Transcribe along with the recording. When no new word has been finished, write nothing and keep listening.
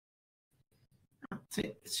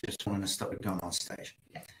It's just when I started going on stage.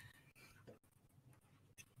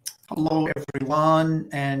 Hello, everyone,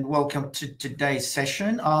 and welcome to today's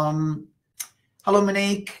session. Hello,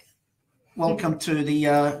 Monique. Welcome to the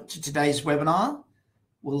to today's webinar.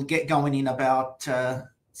 We'll get going in about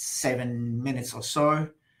 7 minutes or so.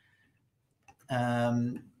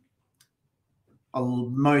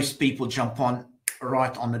 Most people jump on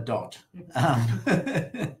right on the dot.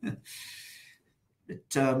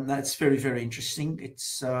 But that's very, very interesting.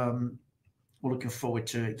 It's we're looking forward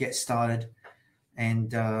to get started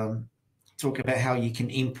and talk about how you can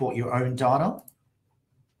import your own data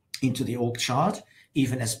into the org chart,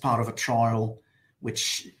 even as part of a trial,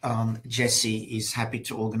 which Jesse is happy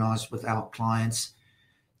to organize with our clients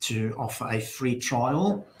to offer a free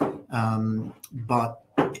trial, but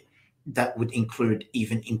that would include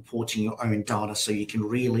even importing your own data so you can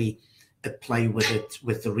really play with it,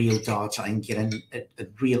 with the real data, and get a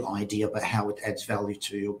real idea about how it adds value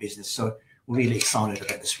to your business. So we're really excited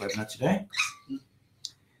about this webinar today.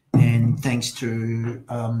 And thanks to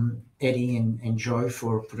Eddie and Joe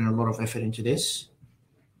for putting a lot of effort into this.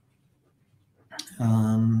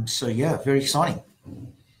 So yeah, very exciting.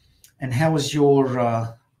 And how was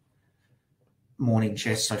your morning,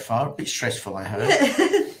 Jess, so far? A bit stressful, I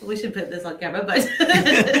heard. We should put this on camera, but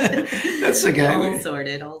that's okay. All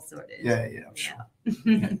sorted. Yeah, I'm sure.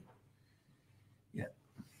 Yeah.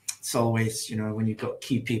 It's always, when you've got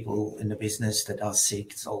key people in the business that are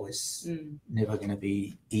sick, it's always never going to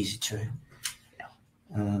be easy to,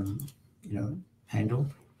 handle.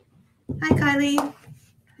 Hi, Kylie.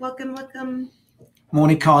 Welcome.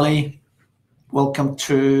 Morning, Kylie. Welcome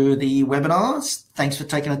to the webinars. Thanks for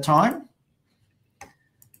taking the time.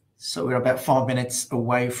 So we're about 5 minutes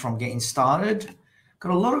away from getting started.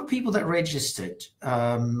 Got a lot of people that registered,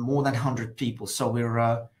 more than 100 people. So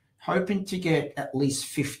we're hoping to get at least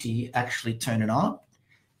 50 actually turning up.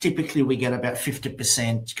 Typically, we get about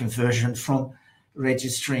 50% conversion from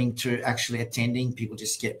registering to actually attending. People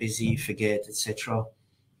just get busy, forget, etc.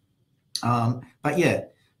 But yeah,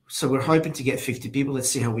 so we're hoping to get 50 people. Let's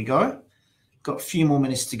see how we go. Got a few more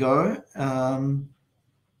minutes to go.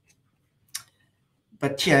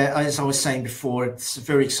 But yeah, as I was saying before, it's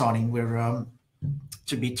very exciting. We're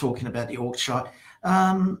to be talking about the org chart.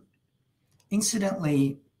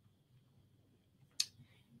 Incidentally,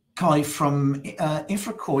 Kylie from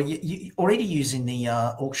Infracore, you already using the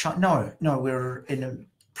org chart? No, we're in a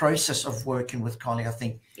process of working with Kylie, I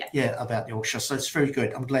think, about the org chart. So it's very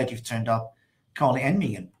good. I'm glad you've turned up, Kylie and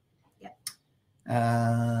Megan. Yeah.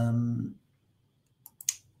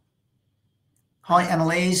 Hi,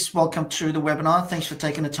 Annalise. Welcome to the webinar. Thanks for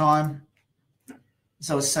taking the time. As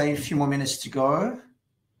I was saying, a few more minutes to go,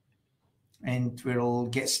 and we'll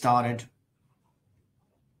get started.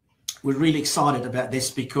 We're really excited about this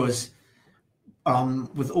because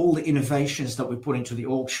with all the innovations that we put into the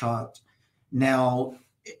org chart, now,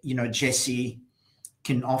 Jesse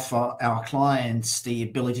can offer our clients the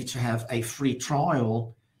ability to have a free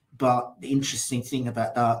trial. But the interesting thing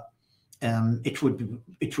about that, it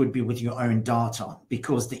would be with your own data,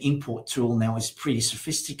 because the import tool now is pretty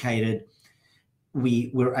sophisticated.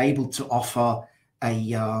 We're able to offer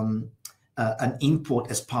an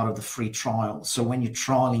import as part of the free trial. So when you're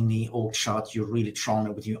trialing the org chart, you're really trialing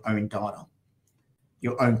it with your own data,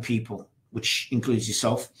 your own people, which includes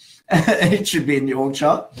yourself. It should be in the org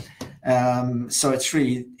chart. So it's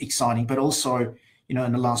really exciting. But also, in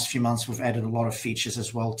the last few months, we've added a lot of features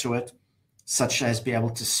as well to it, such as be able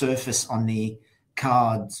to surface on the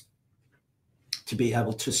cards, to be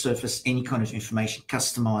able to surface any kind of information,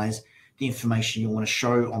 customize the information you want to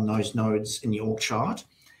show on those nodes in the org chart.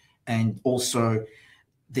 And also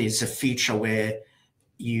there's a feature where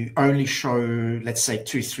you only show, let's say,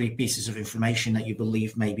 2-3 pieces of information that you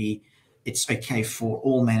believe maybe it's okay for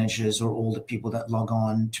all managers or all the people that log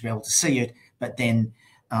on to be able to see it. But then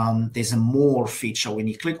there's a more feature. When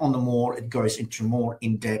you click on the more, it goes into more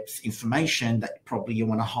in-depth information that probably you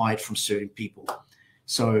want to hide from certain people.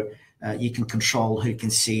 So you can control who can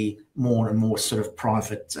see more and more sort of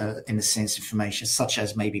private, in a sense, information, such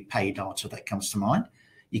as maybe pay data that comes to mind.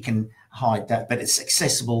 You can hide that, but it's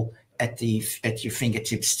accessible at your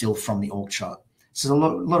fingertips still from the org chart. So a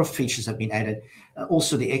lot of features have been added.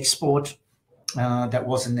 Also the export that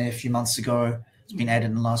wasn't there a few months ago. It's been added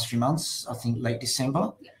in the last few months, I think late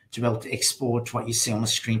December, to be able to export what you see on the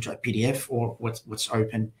screen to a PDF, or what's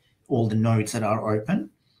open, all the nodes that are open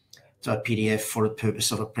to a PDF for the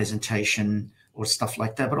purpose of a presentation or stuff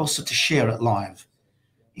like that, but also to share it live.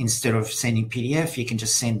 Instead of sending PDF, you can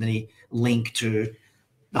just send the link to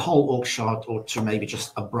the whole org chart, or to maybe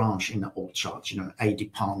just a branch in the org chart, a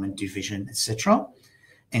department, division, etc.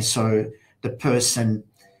 And so the person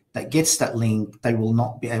that gets that link, they will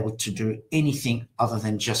not be able to do anything other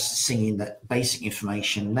than just seeing that basic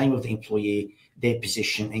information, name of the employee, their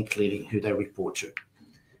position, and clearly who they report to.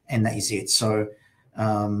 And that is it. So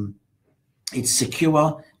it's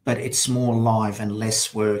secure, but it's more live and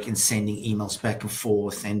less work in sending emails back and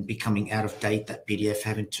forth and becoming out of date, that PDF,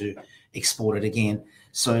 having to export it again.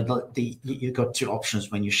 So you've got two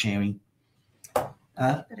options when you're sharing. Got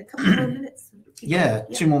a couple more minutes. Yeah,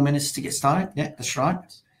 2 more minutes to get started. Yeah, that's right.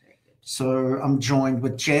 So I'm joined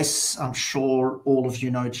with Jess. I'm sure all of you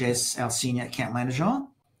know Jess, our senior account manager,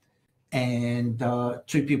 and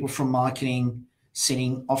 2 people from marketing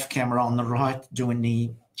sitting off camera on the right, doing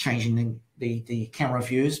the changing the camera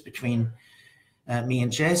views between me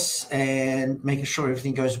and Jess and making sure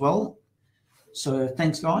everything goes well. So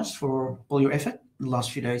thanks, guys, for all your effort in the last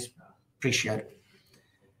few days. Appreciate it.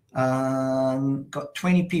 Got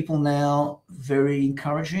 20 people now. Very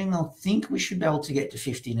encouraging. I think we should be able to get to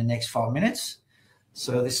 50 in the next 5 minutes.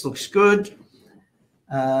 So this looks good.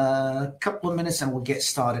 A couple of minutes and we'll get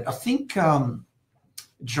started. I think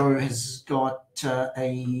Joe has got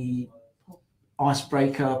a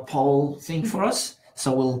icebreaker poll thing for us.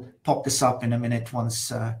 So we'll pop this up in a minute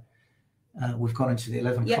once we've gone into the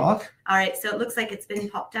 11 o'clock. All right, so it looks like it's been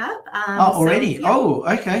popped up. Already? So, yeah. Oh,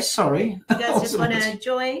 okay, sorry. You guys just want to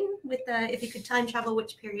join with if you could time travel,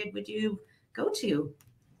 which period would you go to?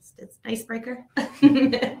 It's an icebreaker.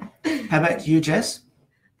 How about you, Jess?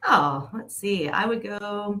 Oh, let's see. I would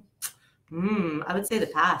go, I would say the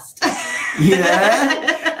past.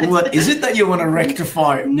 Yeah? What is it that you want to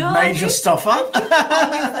rectify? Major stuff up?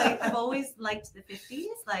 I've always liked the 50s,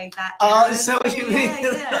 like that. Oh, so what you mean?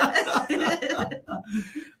 Yeah.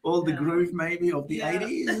 All the groove maybe of the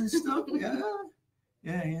 80s and stuff.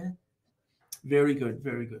 Yeah. Very good,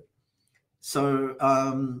 very good. So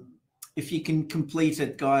if you can complete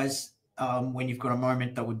it, guys, when you've got a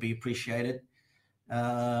moment, that would be appreciated.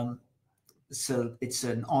 So it's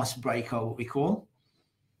an icebreaker, what we call,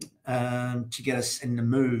 to get us in the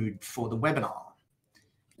mood for the webinar,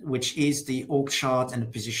 which is the org chart and the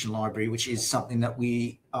position library, which is something that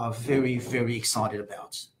we are very, very excited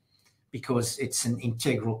about because it's an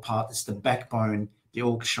integral part. It's the backbone. The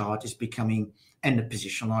org chart is becoming, and the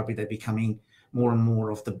position library, they're becoming more and more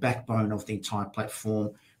of the backbone of the entire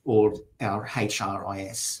platform, or our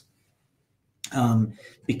HRIS,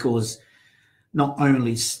 because not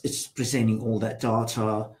only it's presenting all that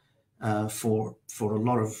data for a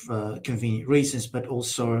lot of convenient reasons, but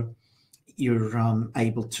also you're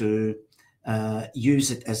able to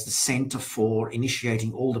use it as the center for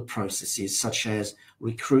initiating all the processes, such as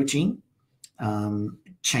recruiting,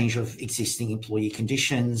 change of existing employee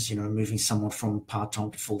conditions, moving someone from part-time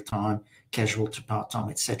to full-time, casual to part-time,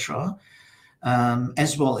 etc.,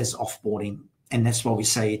 as well as offboarding. And that's why we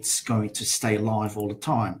say it's going to stay live all the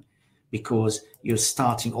time, because you're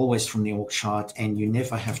starting always from the org chart and you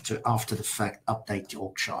never have to, after the fact, update the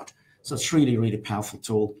org chart. So it's really, really powerful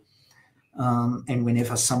tool. And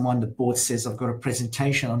whenever the board says, I've got a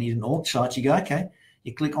presentation, I need an org chart, you go, okay,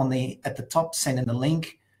 you click on at the top, send in the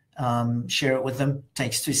link, share it with them,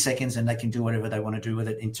 takes 2 seconds, and they can do whatever they want to do with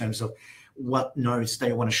it in terms of what nodes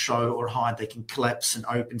they want to show or hide. They can collapse and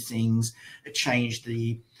open things, change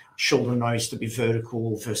the shoulder nodes to be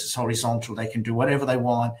vertical versus horizontal. They can do whatever they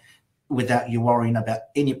want without you worrying about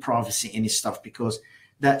any privacy, any stuff, because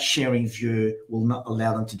that sharing view will not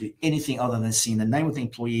allow them to do anything other than seeing the name of the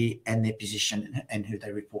employee and their position and who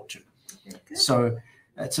they report to. Okay. So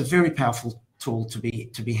it's a very powerful tool to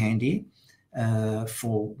be handy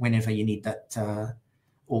for whenever you need that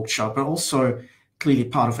org chart. But also, clearly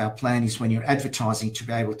part of our plan is when you're advertising to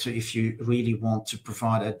be able to, if you really want to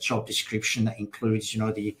provide a job description that includes,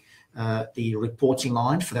 the reporting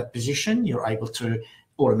line for that position, you're able to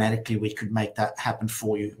automatically, we could make that happen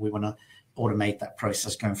for you. We want to automate that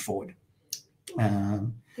process going forward.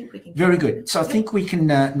 Very good. So I think we can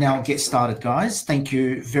now get started, guys. Thank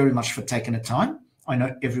you very much for taking the time. I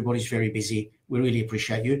know everybody's very busy. We really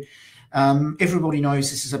appreciate you. Everybody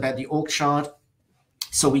knows this is about the org chart.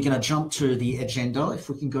 So we're going to jump to the agenda. If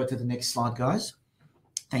we can go to the next slide, guys.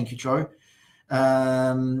 Thank you, Joe.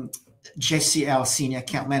 Jesse, our senior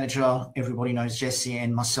account manager, everybody knows Jesse,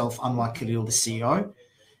 and myself, Anwar Khalil, the CEO.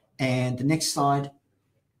 And the next slide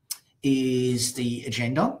is the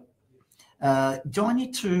agenda. Do I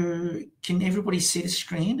need to, can everybody see the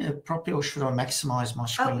screen properly, or should I maximize my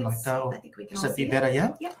screen like that? I think we can does all that be see better, it.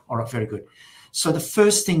 yeah? Yeah. All right, very good. So the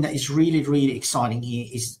first thing that is really, really exciting here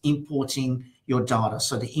is importing your data.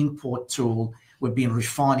 So the import tool, we've been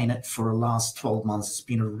refining it for the last 12 months. It's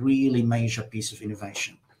been a really major piece of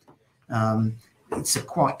innovation. It's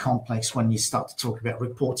quite complex when you start to talk about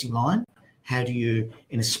reporting line, How do you,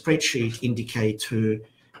 in a spreadsheet, indicate who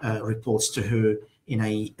reports to who in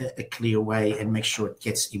a clear way and make sure it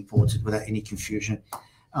gets imported without any confusion.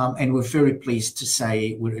 And we're very pleased to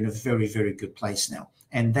say we're in a very, very good place now.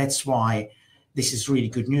 And that's why this is really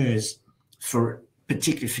good news for,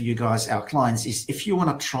 particularly for you guys, our clients, is if you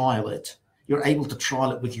want to trial it, you're able to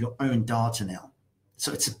trial it with your own data now.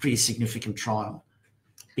 So it's a pretty significant trial,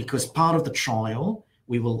 because part of the trial,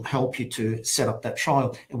 we will help you to set up that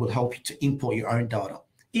trial. It will help you to import your own data.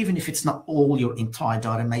 Even if it's not all your entire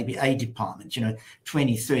data, maybe a department,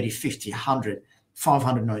 20, 30, 50, 100,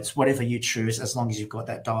 500 notes, whatever you choose, as long as you've got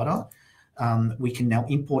that data, we can now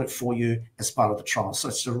import it for you as part of the trial. So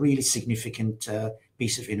it's a really significant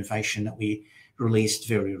piece of innovation that we released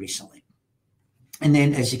very recently. And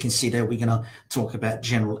then, as you can see there, we're going to talk about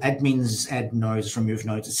general admins, add nodes, remove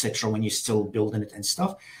nodes, etc., when you're still building it and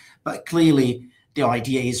stuff. But clearly, the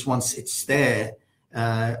idea is once it's there,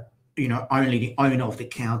 only the owner of the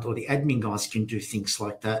account or the admin guys can do things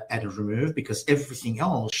like that, add and remove, because everything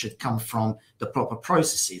else should come from the proper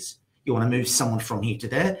processes. You want to move someone from here to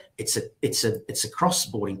there, it's a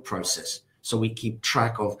cross-boarding process. So we keep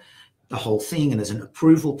track of the whole thing, and there's an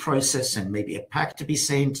approval process and maybe a pack to be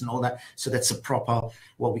sent and all that. So that's a proper,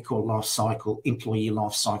 what we call employee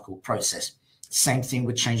life cycle process. Same thing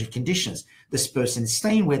with change of conditions. This person is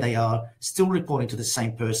staying where they are, still reporting to the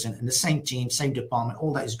same person in the same team, same department,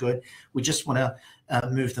 all that is good. We just want to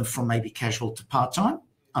move them from maybe casual to part-time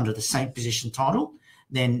under the same position title.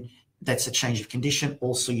 Then that's a change of condition.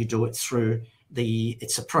 Also, you do it through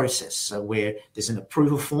it's a process where there's an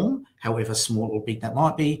approval form, however small or big that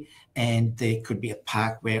might be, and there could be a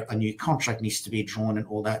pack where a new contract needs to be drawn and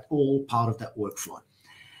all that, all part of that workflow.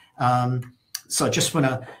 So I just want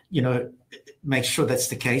to, make sure that's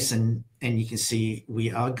the case, and you can see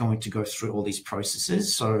we are going to go through all these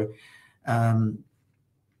processes. So the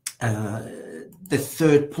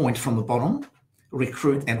third point from the bottom,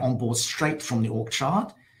 recruit and onboard straight from the org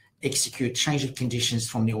chart, execute change of conditions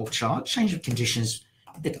from the org chart. Change of conditions,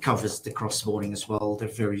 that covers the cross-boarding as well. They're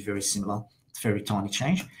very, very similar. It's very tiny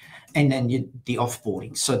change. And then the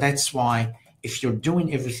offboarding. So that's why if you're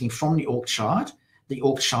doing everything from the org chart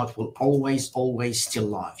will always still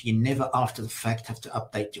live. You never after the fact have to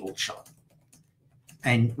update the org chart.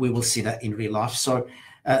 And we will see that in real life. So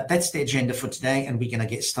that's the agenda for today, and we're going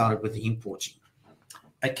to get started with the importing.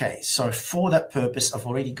 Okay, so for that purpose, I've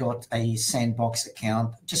already got a sandbox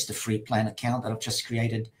account, just a free plan account that I've just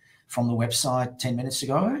created from the website 10 minutes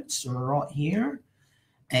ago. It's right here.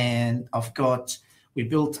 And we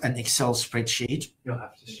built an Excel spreadsheet. You'll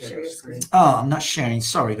have to share your screen. Oh, I'm not sharing.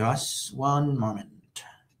 Sorry, guys. One moment.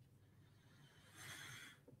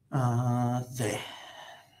 There.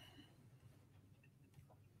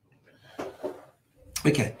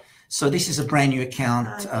 Okay, so this is a brand new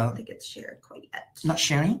account. I don't think it's shared quite yet. Not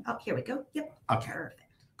sharing? Oh, here we go. Yep. Okay. Perfect.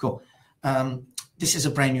 Cool. This is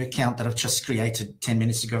a brand new account that I've just created 10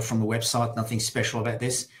 minutes ago from the website. Nothing special about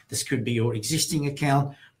this. This could be your existing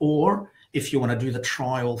account, or if you want to do the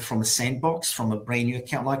trial from a sandbox, from a brand new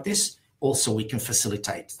account like this, also we can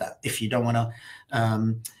facilitate that. If you don't want to,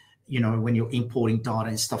 when you're importing data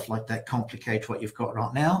and stuff like that, complicate what you've got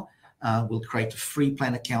right now, we'll create a free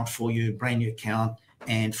plan account for you, brand new account,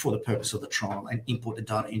 and for the purpose of the trial, and import the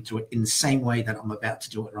data into it in the same way that I'm about to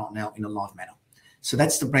do it right now in a live manner. So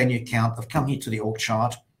that's the brand new account. I've come here to the org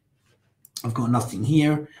chart. I've got nothing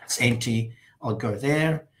here. It's empty. I'll go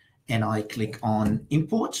there and I click on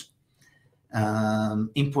import.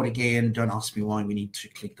 Import again. Don't ask me why we need to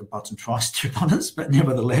click the button twice, to be honest, but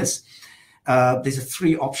nevertheless, there's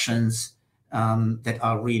three options that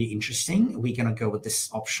are really interesting. We're going to go with this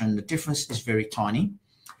option. The difference is very tiny.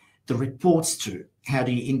 The reports to, how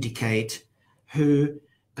do you indicate who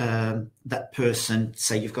that person,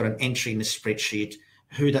 say you've got an entry in the spreadsheet,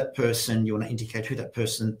 who that person, you want to indicate who that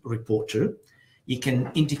person report to. You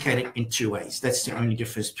can indicate it in two ways. That's the only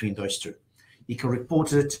difference between those two. You can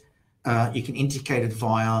report it, you can indicate it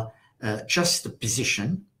via just the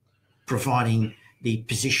position, providing the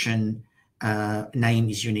position name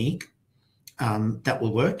is unique. That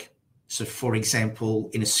will work. So for example,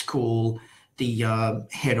 in a school, the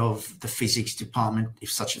head of the physics department,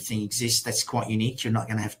 if such a thing exists, that's quite unique. You're not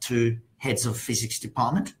going to have two heads of physics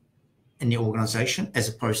department in the organization, as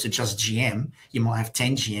opposed to just GM. You might have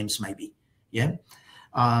 10 GMs maybe. Yeah.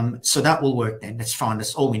 So that will work then. That's fine.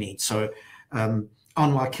 That's all we need. So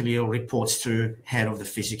unlike Khalil reports to head of the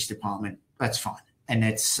physics department, that's fine. And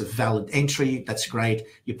that's a valid entry. That's great.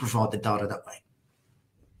 You provide the data that way.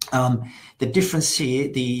 The difference here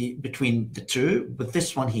between the two, with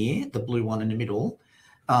this one here, the blue one in the middle,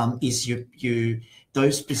 is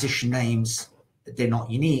those position names they're not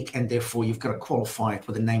unique, and therefore you've got to qualify it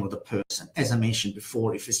with the name of the person. As I mentioned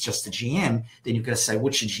before, if it's just a GM, then you've got to say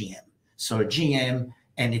which GM. So GM,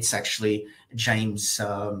 and it's actually James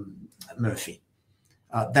Murphy.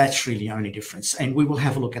 That's really the only difference. And we will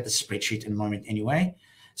have a look at the spreadsheet in a moment anyway.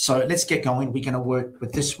 So let's get going. We're going to work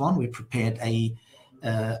with this one. We prepared I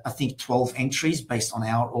think 12 entries based on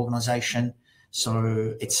our organization.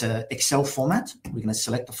 So it's an Excel format. We're going to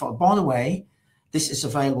select the file. By the way, this is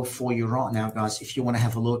available for you right now, guys. If you want to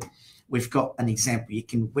have a look, we've got an example. You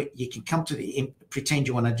can come to pretend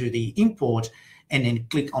you want to do the import, and then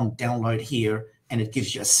click on download here, and it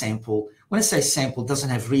gives you a sample. When I say sample, it doesn't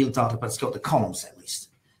have real data, but it's got the columns at least.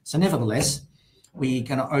 So nevertheless, we're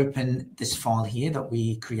going to open this file here that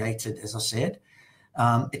we created, as I said.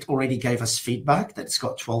 It already gave us feedback that it's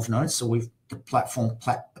got 12 nodes. So the platform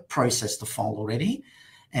processed the file already,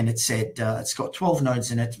 and it said it's got 12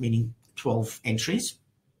 nodes in it, meaning 12 entries.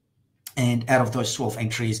 And out of those 12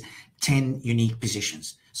 entries, 10 unique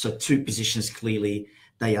positions. So 2 positions, clearly,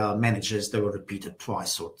 they are managers. They were repeated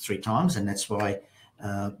twice or 3 times, and that's why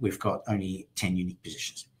we've got only 10 unique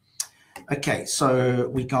positions. Okay, so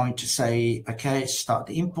we're going to say, okay, start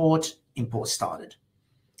the import. Import started.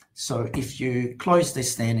 So if you close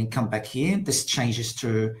this then and come back here, this changes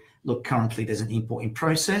to, look, currently there's an import in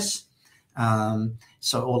process.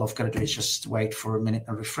 So all I've got to do is just wait for a minute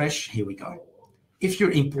and refresh. Here we go. If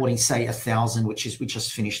you're importing, say, 1,000, which is, we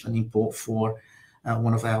just finished an import for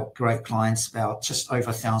one of our great clients, about just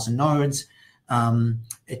over 1,000 nodes.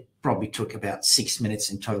 It probably took about 6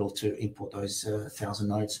 minutes in total to import those 1,000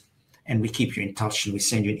 nodes. And we keep you in touch, and we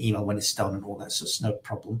send you an email when it's done and all that, so it's no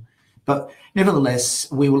problem. But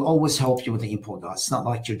nevertheless, we will always help you with the import, guys. It's not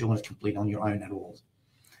like you're doing it completely on your own at all.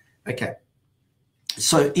 Okay.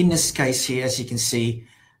 So in this case here, as you can see,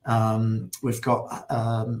 we've got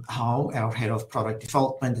Hao, our head of product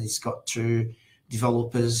development. He's got 2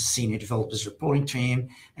 developers, senior developers reporting to him,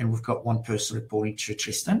 and we've got 1 person reporting to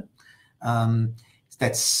Tristan.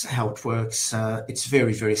 That's how it works. It's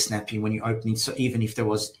very, very snappy when you open it. So even if there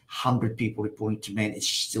was 100 people reporting to man, it's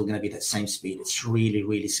still going to be that same speed. It's really,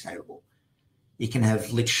 really scalable. You can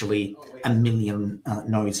have literally 1 million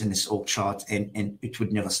nodes in this org chart, and it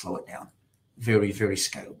would never slow it down. Very, very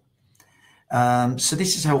scalable. So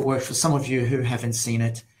this is how it works. For some of you who haven't seen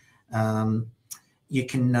it, you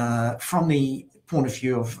can, from the point of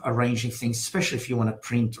view of arranging things, especially if you want to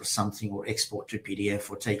print or something or export to PDF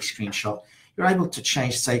or take a screenshot, you're able to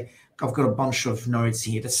change, say, I've got a bunch of nodes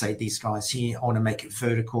here. Let's say these guys here, I want to make it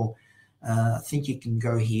vertical. I think you can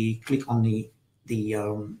go here, click on the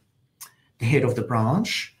head of the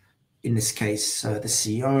branch, in this case, the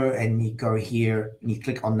CEO, and you go here and you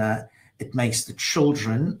click on that. It makes the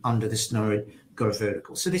children under this node go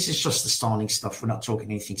vertical. So this is just the styling stuff. We're not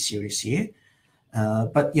talking anything serious here.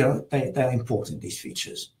 But, you know, they're important, these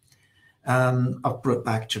features. I've brought it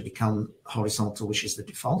back to become horizontal, which is the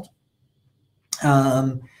default.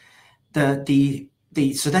 So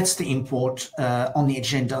that's the import. On the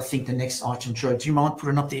agenda, I think the next item, Joe, do you mind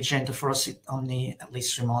putting up the agenda for us on the, at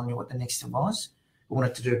least remind me what the next one was? We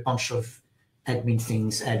wanted to do a bunch of admin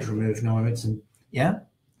things, add, remove nodes, and yeah,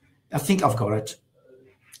 I think I've got it.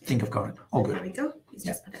 All good. There we go.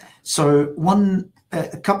 Yeah. So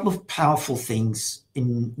a couple of powerful things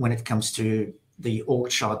when it comes to the org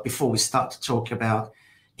chart before we start to talk about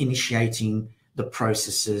initiating the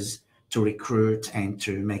processes to recruit and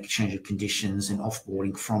to make change of conditions and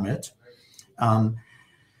offboarding from it.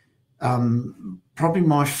 Probably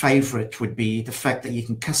my favorite would be the fact that you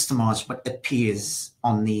can customize what appears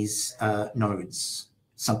on these nodes.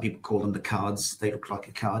 Some people call them the cards. They look like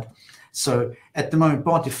a card. So at the moment,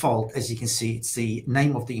 by default, as you can see, it's the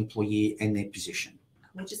name of the employee and their position.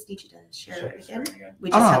 We just need you to share it again.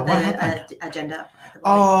 We just have the agenda.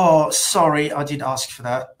 Oh, sorry. I did ask for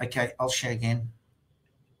that. Okay, I'll share again.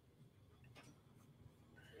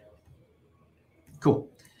 Cool.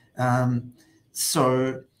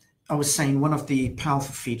 So I was saying one of the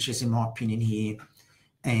powerful features, in my opinion, here,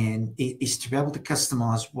 and it is to be able to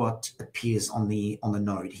customize what appears on the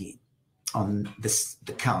node here, on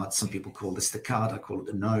the card. Some people call this the card. I call it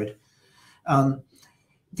the node.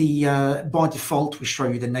 By default, we show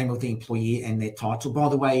you the name of the employee and their title. By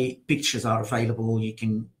the way, pictures are available. You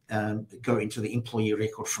can go into the employee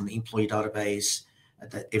record from the employee database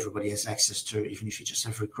that everybody has access to, even if you just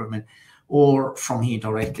have recruitment. Or from here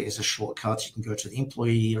directly as a shortcut, you can go to the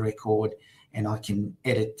employee record, and I can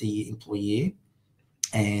edit the employee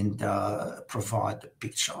and provide the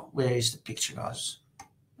picture. Where is the picture, guys?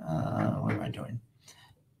 What am I doing?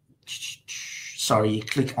 Sorry, you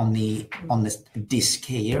click on this disk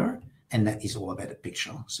here, and that is all about a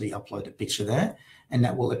picture. So you upload a picture there, and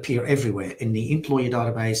that will appear everywhere in the employee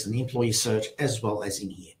database and the employee search, as well as in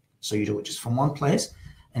here. So you do it just from one place,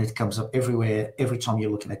 and it comes up everywhere every time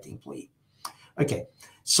you're looking at the employee. Okay,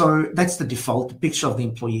 so that's the default. The picture of the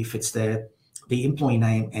employee fits there, the employee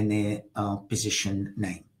name and their position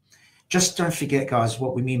name. Just don't forget, guys,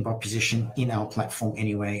 what we mean by position in our platform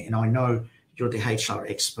anyway. And I know you're the HR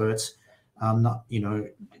experts. I'm not,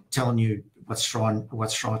 telling you what's right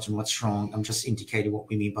and what's wrong. I'm just indicating what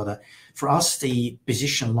we mean by that. For us, the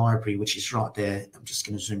position library, which is right there, I'm just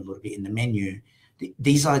going to zoom a little bit in the menu.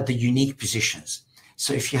 These are the unique positions.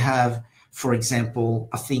 So if you have, for example,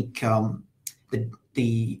 I think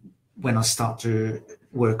when I start to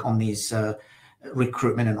work on these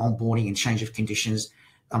recruitment and onboarding and change of conditions,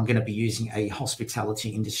 I'm going to be using a hospitality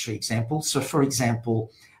industry example. So for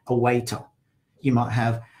example, a waiter, you might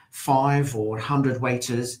have 5 or 100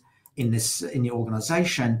 waiters in the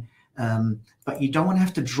organization, but you don't want to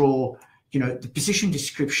have to draw, the position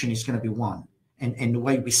description is going to be one. And the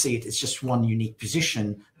way we see it, it's just one unique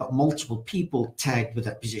position, but multiple people tagged with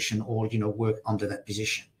that position or, work under that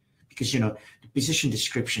position. Because, the position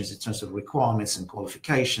descriptions in terms of requirements and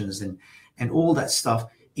qualifications and all that stuff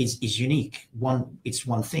is unique. It's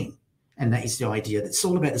one thing. And that is the idea. It's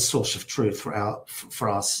all about the source of truth for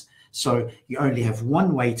us. So you only have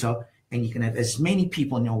one waiter, and you can have as many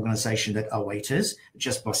people in the organization that are waiters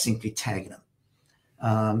just by simply tagging them.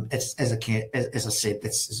 As I said,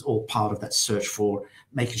 that's all part of that search for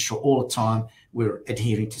making sure all the time we're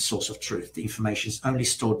adhering to source of truth. The information is only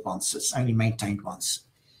stored once. It's only maintained once.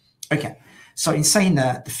 Okay, so in saying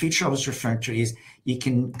that, the feature I was referring to is you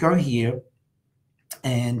can go here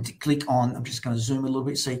and click on, I'm just going to zoom a little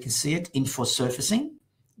bit so you can see it, info surfacing.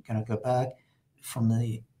 I'm going to go back from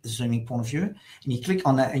the zooming point of view, and you click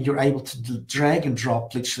on that and you're able to drag and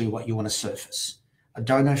drop literally what you want to surface. I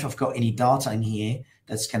don't know if I've got any data in here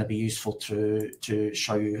that's going to be useful to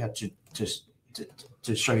show you how to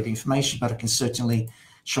show you the information, but I can certainly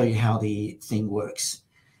show you how the thing works.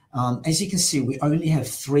 As you can see, we only have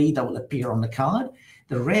 3 that will appear on the card.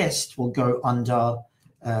 The rest will go under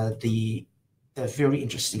the very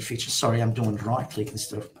interesting feature. Sorry, I'm doing right click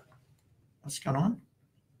instead of, what's going on?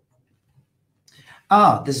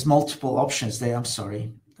 There's multiple options there. I'm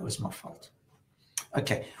sorry, that was my fault.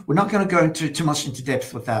 Okay, we're not going to go into too much into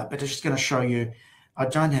depth with that, but I'm just going to show you, I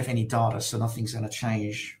don't have any data, so nothing's going to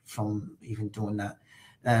change from even doing that.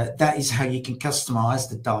 That is how you can customize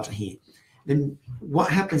the data here. Then what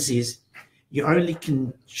happens is you only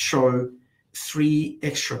can show 3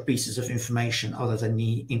 extra pieces of information other than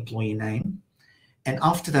the employee name. And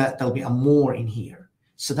after that, there'll be a more in here.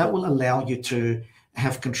 So that will allow you to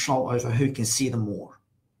have control over who can see the more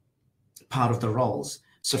part of the roles.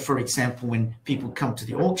 So for example, when people come to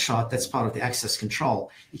the org chart, that's part of the access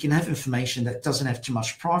control. You can have information that doesn't have too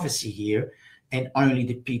much privacy here, and only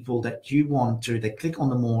the people that you want to, they click on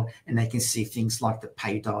the more and they can see things like the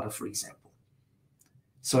pay data, for example.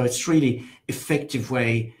 So it's really effective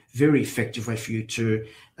way, very effective way for you to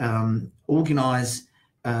organize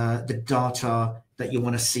the data that you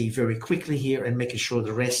want to see very quickly here, and making sure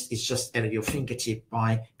the rest is just at your fingertip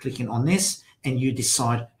by clicking on this, and you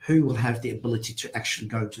decide who will have the ability to actually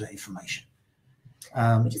go to that information.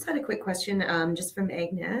 We just had a quick question just from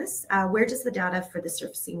Agnes. Where does the data for the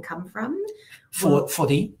surfacing come from? For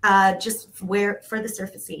the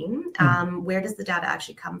surfacing, where does the data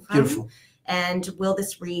actually come from? Beautiful. And will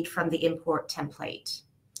this read from the import template?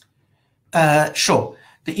 Sure.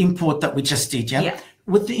 The import that we just did, yeah?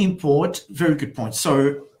 With the import, very good point.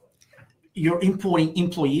 So you're importing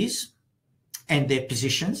employees and their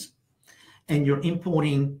positions, and you're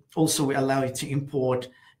importing, also we allow you to import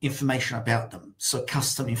information about them. So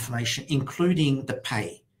custom information, including the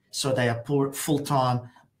pay. So they are full-time,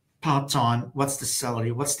 part-time, what's the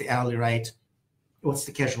salary, what's the hourly rate, what's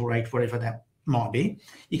the casual rate, whatever that might be.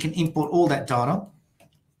 You can import all that data.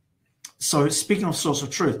 So speaking of source of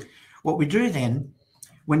truth, what we do then,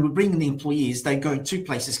 when we bring in the employees, they go in 2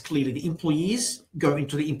 places. Clearly, the employees go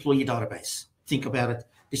into the employee database. Think about it.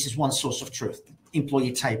 This is one source of truth.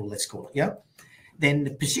 Employee table, let's call it, yeah? Then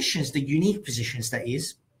the positions, the unique positions that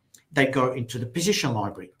is, they go into the position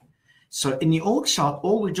library. So in the org chart,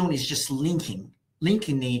 all we're doing is just linking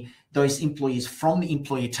those employees from the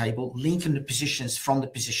employee table, linking the positions from the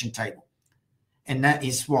position table. And that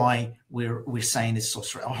is why we're saying this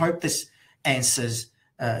source. I hope this answers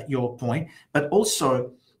your point. But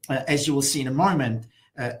also, as you will see in a moment,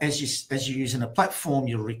 as you're using a platform,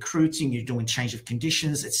 you're recruiting, you're doing change of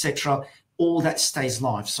conditions, etc. All that stays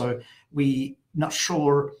live. So we're not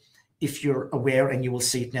sure if you're aware, and you will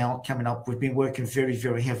see it now coming up. We've been working very,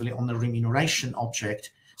 very heavily on the remuneration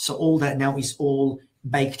object. So all that now is all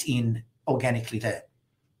baked in organically there.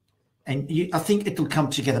 And I think it will come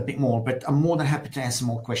together a bit more, but I'm more than happy to answer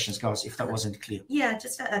more questions, guys, if that wasn't clear. Yeah,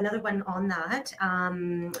 just another one on that.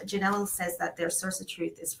 Janelle says that their source of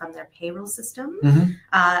truth is from their payroll system.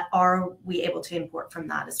 Are we able to import from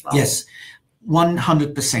that as well? Yes,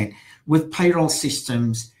 100%. With payroll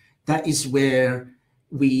systems, that is where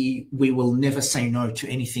we will never say no to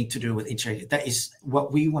anything to do with integration. That is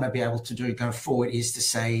what we want to be able to do going forward, is to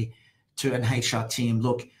say to an HR team,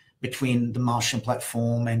 look, between the Martian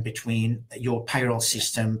platform and between your payroll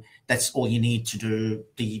system, that's all you need to do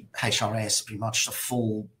the HRS, pretty much the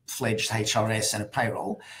full-fledged HRS and a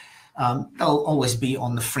payroll. They'll always be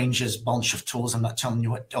on the fringes, bunch of tools. I'm not telling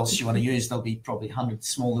you what else you want to use. There'll be probably 100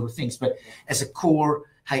 small little things, but as a core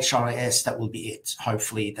HRS, that will be it.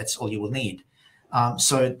 Hopefully, that's all you will need.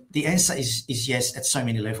 So the answer is yes at so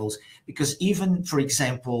many levels, because even, for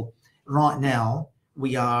example, right now,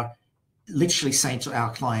 we are literally saying to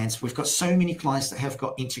our clients, we've got so many clients that have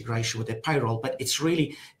got integration with their payroll, but it's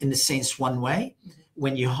really, in the sense, one way.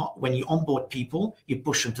 When you onboard people, you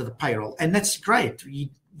push them to the payroll, and that's great.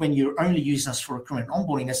 When you're only using us for recruitment and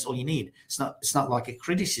onboarding, that's all you need. It's not like a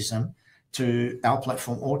criticism to our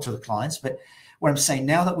platform or to the clients. But what I'm saying,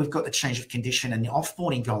 now that we've got the change of condition and the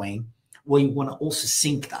offboarding going, we want to also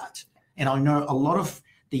sync that. And I know a lot of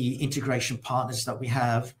the integration partners that we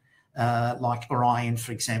have, like Orion,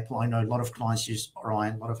 for example. I know a lot of clients use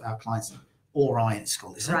Orion. A lot of our clients, Orion it's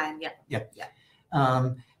called, isn't it? Orion, yeah.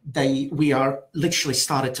 We are literally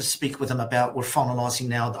started to speak with them about, we're finalizing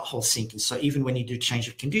now the whole syncing. So even when you do change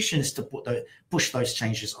of conditions, to push those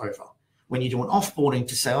changes over. When you do an offboarding,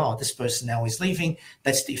 to say, oh, this person now is leaving,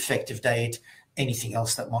 that's the effective date. Anything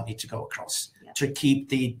else that might need to go across, to keep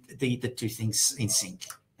the two things in sync.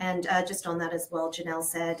 And just on that as well, Janelle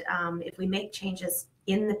said, if we make changes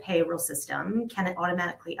in the payroll system, can it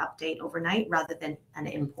automatically update overnight rather than an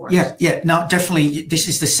import? Yeah. No, definitely. This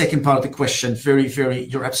is the second part of the question. Very, very,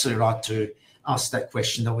 you're absolutely right to ask that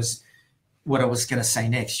question. That was what I was going to say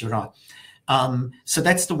next. You're right. So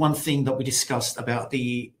that's the one thing that we discussed about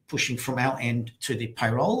the pushing from our end to the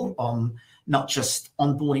payroll, not just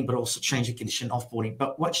onboarding, but also change of condition offboarding.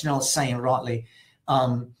 But what Janelle is saying rightly,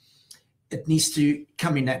 it needs to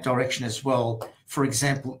come in that direction as well. For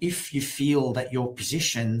example, if you feel that your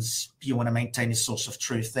positions, you want to maintain a source of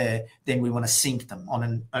truth there, then we want to sync them on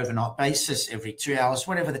an overnight basis, every 2 hours,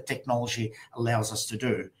 whatever the technology allows us to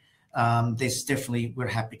do. There's definitely, we're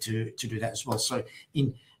happy to do that as well. So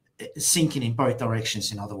in syncing in both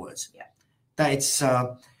directions, in other words. That's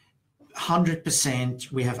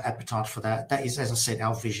 100%, we have appetite for that. That is, as I said,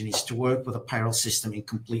 our vision is to work with a payroll system in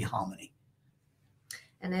complete harmony.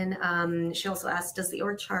 And then she also asked, does the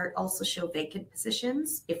org chart also show vacant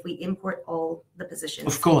positions if we import all the positions?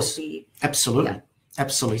 Of course, absolutely.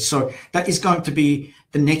 Absolutely. So that is going to be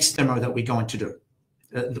the next demo that we're going to do,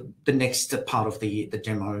 the next part of the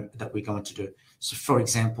demo that we're going to do. So for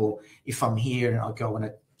example, if I'm here and I go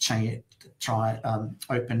and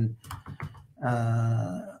open,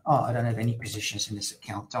 I don't have any positions in this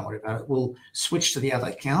account, don't worry about it. We'll switch to the other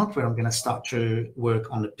account where I'm going to start to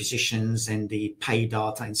work on the positions and the pay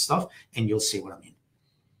data and stuff, and you'll see what I mean.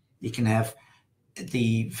 You can have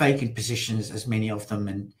the vacant positions, as many of them,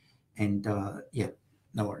 and yeah,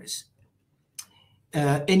 no worries.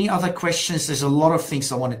 Any other questions? There's a lot of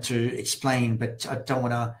things I wanted to explain, but I don't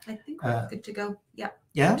want to. I think we're good to go. Yeah.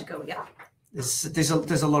 Yeah. Good to go. Yeah.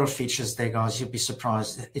 There's a lot of features there, guys. You'll be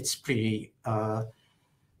surprised. It's pretty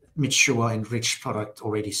mature and rich product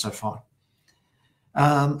already so far.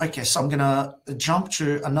 Okay, so I'm gonna jump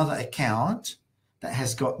to another account that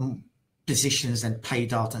has got positions and pay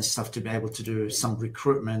data and stuff to be able to do some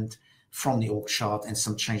recruitment from the org chart and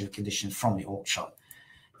some change of condition from the org chart.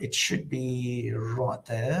 It should be right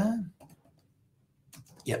there.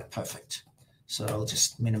 Yeah, perfect. So I'll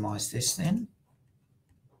just minimize this then.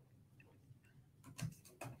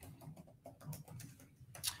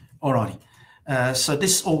 Alrighty, so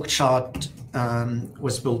this org chart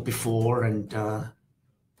was built before, and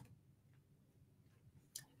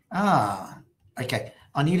okay.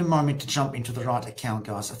 I need a moment to jump into the right account,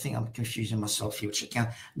 guys. I think I'm confusing myself here which account.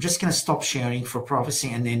 I'm just going to stop sharing for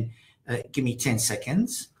privacy, and then give me 10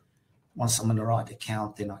 seconds. Once I'm in the right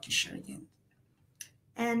account, then I can share again.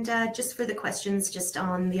 And just for the questions, just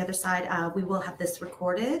on the other side, we will have this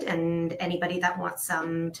recorded, and anybody that wants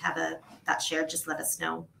to have that shared, just let us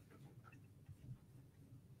know.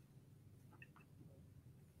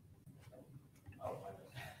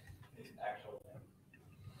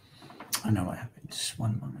 I know what happened. Just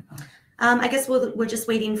one moment. I guess we're just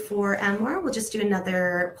waiting for Anwar. We'll just do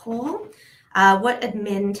another poll. What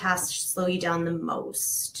admin tasks slow you down the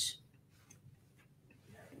most?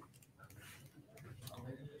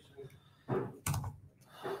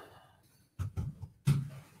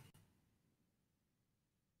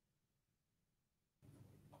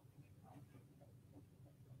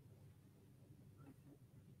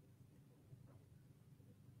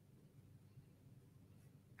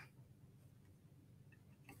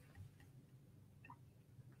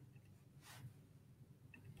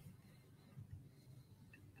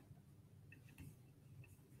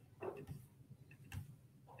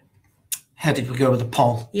 How did we go with the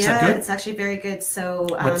poll? Is that Yeah, good? it's actually very good. So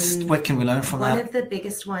What can we learn from one that? of the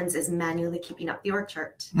biggest ones is manually keeping up the org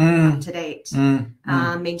chart Mm, up to date.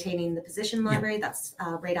 Maintaining the position library, that's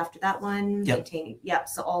right after that one. Yep. Maintaining,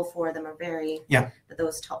 so all four of them are very, but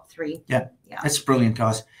those top three. Yeah, that's brilliant,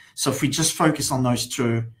 guys. So if we just focus on those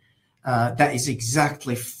two, that is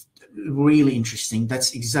exactly really interesting.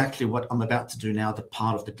 That's exactly what I'm about to do now, the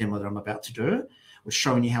part of the demo that I'm about to do. We're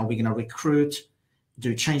showing you how we're going to recruit,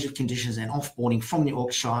 do change of conditions and offboarding from the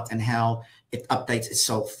org chart, and how it updates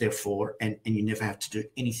itself, therefore, and you never have to do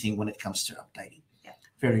anything when it comes to updating. Yeah.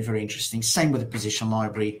 Very, very interesting. Same with the position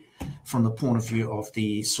library from the point of view of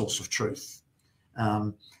the source of truth.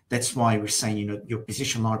 That's why we're saying, your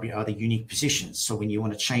position library are the unique positions. So when you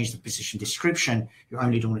want to change the position description, you're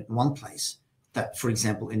only doing it in one place. That, for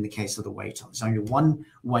example, in the case of the waiter, there's only one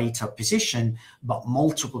waiter position, but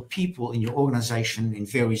multiple people in your organization, in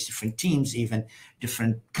various different teams, even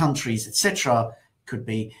different countries, etc., could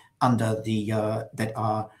be under the that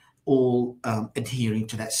are all adhering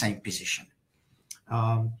to that same position.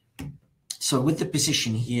 So with the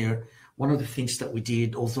position here, one of the things that we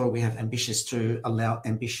did, although we have ambitions to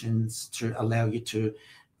allow you to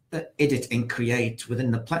edit and create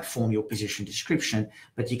within the platform your position description,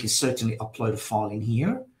 but you can certainly upload a file in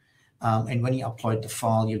here. And when you upload the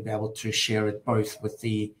file, you'll be able to share it both with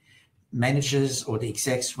the managers or the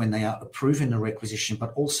execs when they are approving the requisition,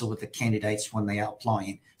 but also with the candidates when they are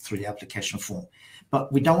applying through the application form.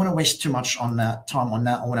 But we don't want to waste too much on time on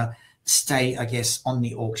that. I want to stay, I guess, on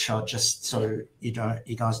the org chart just so you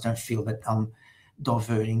guys don't feel that I'm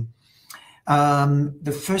diverting.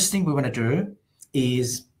 The first thing we want to do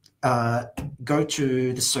is go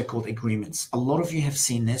to the so-called agreements. A lot of you have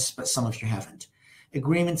seen this, but some of you haven't.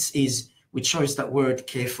 Agreements is, we chose that word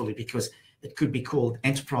carefully because it could be called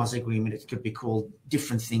enterprise agreement. It could be called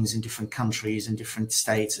different things in different countries and different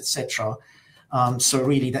states, etc. So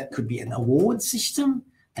really that could be an award system,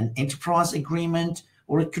 an enterprise agreement,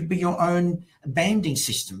 or it could be your own banding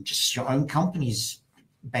system, just your own company's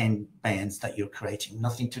bands that you're creating,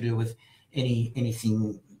 nothing to do with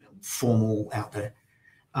anything formal out there.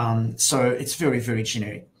 So it's very, very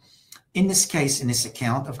generic. In this case, in this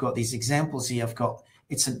account, I've got these examples here.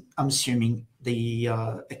 I'm assuming the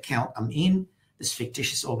account I'm in, this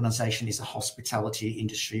fictitious organization is a hospitality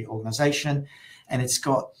industry organization, and it's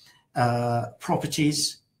got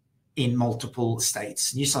properties in multiple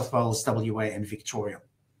states, New South Wales, WA, and Victoria.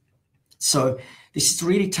 So this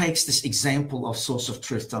really takes this example of source of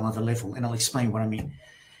truth to another level, and I'll explain what I mean.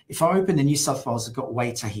 If I open the New South Wales, I've got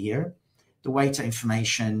waiter here. The waiter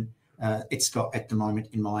information, it's got at the moment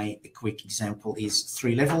in my quick example is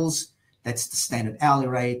 3 levels. That's the standard hourly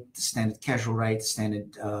rate, the standard casual rate, the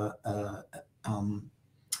standard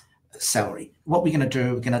salary. What we're going to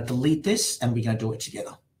do, we're going to delete this and we're going to do it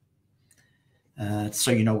together. So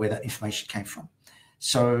you know where that information came from.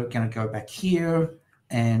 So we're going to go back here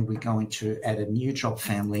and we're going to add a new job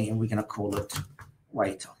family and we're going to call it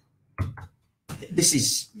waiter. This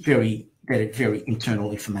is very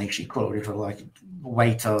internal information. You call it whatever, like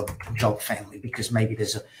waiter job family, because maybe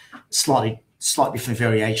there's a slight different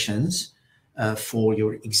variations for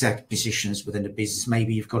your exact positions within the business.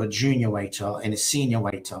 Maybe you've got a junior waiter and a senior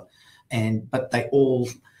waiter, but they all,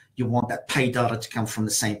 you want that pay data to come from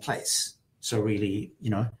the same place. So really, you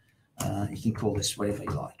can call this whatever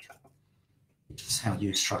you like. It's how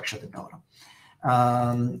you structure the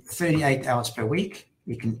data. 38 hours per week.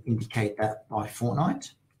 You can indicate that by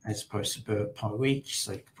fortnight as opposed to per week.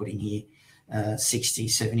 So you can put in here 60,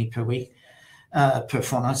 70 per week, per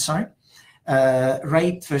fortnight, sorry.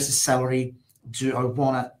 Rate versus salary. Do I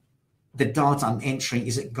want the data I'm entering,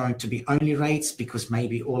 is it going to be only rates? Because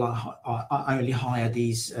maybe I only hire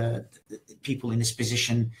these people in this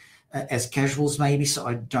position as casuals maybe, so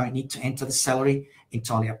I don't need to enter the salary.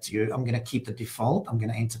 Entirely up to you. I'm going to keep the default. I'm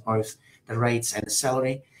going to enter both the rates and the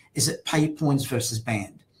salary. Is it pay points versus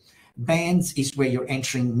band? Bands is where you're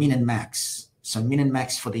entering min and max. So min and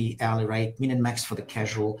max for the hourly rate, min and max for the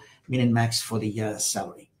casual, min and max for the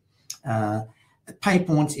salary. Pay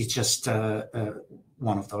points is just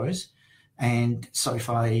one of those. And so if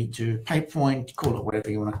I do pay point, call it whatever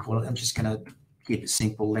you want to call it, I'm just going to keep it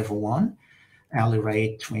simple, level 1, hourly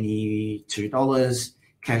rate $22,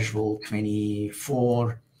 casual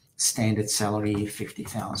 24, standard salary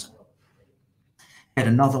 50,000. Add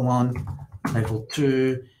another one, level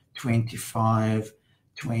 2, 25,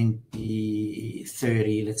 20,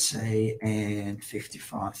 30, let's say, and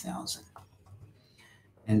 55,000.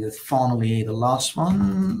 And then finally, the last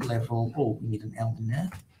one, level, oh, we need an L in there.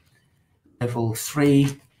 Level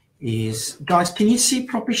 3 is, guys, can you see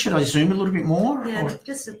properly? Should I zoom a little bit more? Yeah, or?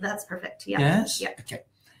 just that's perfect. Yeah. Yes? Yeah. Okay.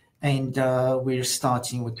 And we're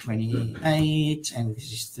starting with 28, and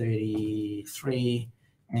this is 33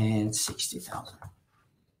 and 60,000.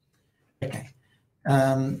 Okay.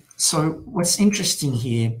 So what's interesting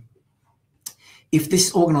here, if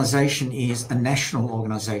this organization is a national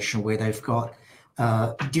organization where they've got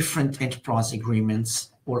different enterprise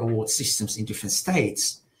agreements or award systems in different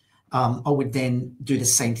states, I would then do the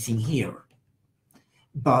same thing here.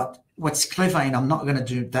 But what's clever, and I'm not going to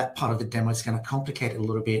do that part of the demo, it's going to complicate it a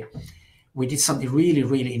little bit. We did something really,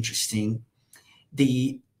 really interesting.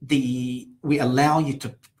 We allow you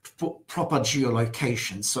to put proper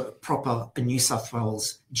geolocation, so proper New South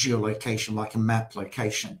Wales geolocation, like a map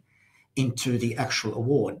location, into the actual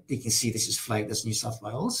award. You can see this is flagged as New South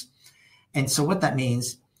Wales. And so what that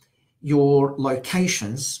means, your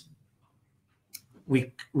locations,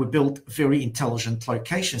 we built a very intelligent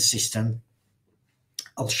location system.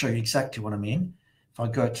 I'll show you exactly what I mean. If I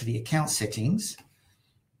go to the account settings,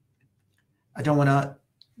 I don't want to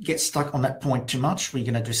get stuck on that point too much. We're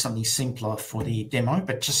going to do something simpler for the demo,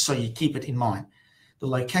 but just so you keep it in mind. The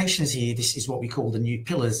locations here, this is what we call the new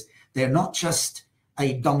pillars. They're not just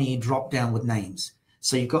a dummy drop down with names.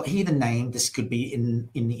 So you've got here the name. This could be in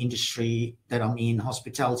the industry that I'm in,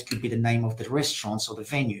 hospitality, could be the name of the restaurants or the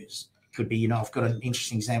venues. It could be, you know, I've got an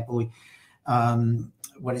interesting example.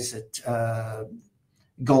 What is it?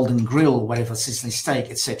 Golden Grill, whatever, Sizzling Steak,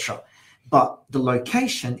 etc. But the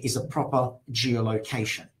location is a proper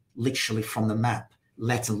geolocation, literally from the map,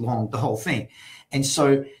 let alone the whole thing. And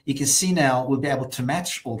so you can see now we'll be able to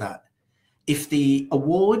match all that. If the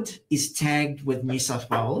award is tagged with New South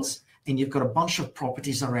Wales and you've got a bunch of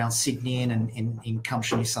properties around Sydney and in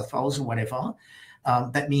country New South Wales or whatever,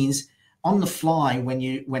 that means on the fly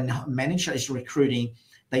when a manager is recruiting,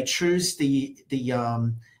 they choose the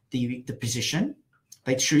position,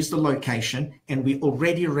 they choose the location, and we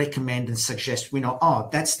already recommend and suggest, we know, oh,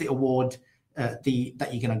 that's the award that you're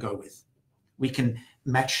going to go with. We can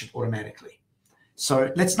match it automatically.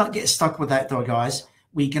 So let's not get stuck with that though, guys.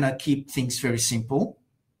 We're going to keep things very simple.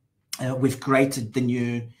 We've created the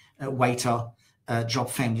new waiter job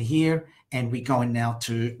family here, and we're going now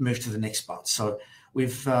to move to the next part. So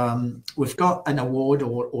we've got an award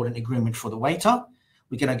or an agreement for the waiter.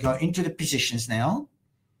 We're going to go into the positions now.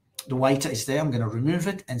 The waiter is there. I'm going to remove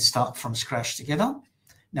it and start from scratch together.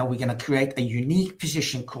 Now we're going to create a unique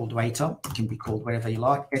position called waiter. It can be called whatever you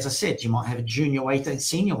like. As I said, you might have a junior waiter and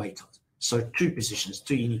senior waiter. So two positions,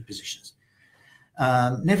 two unique positions.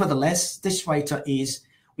 Nevertheless, this waiter is,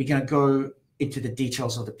 we're going to go into the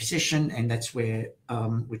details of the position, and that's where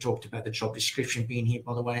we talked about the job description being here,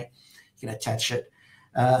 by the way. You can attach it.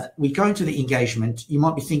 We go into the engagement. You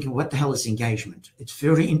might be thinking, what the hell is engagement? It's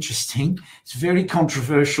very interesting. It's very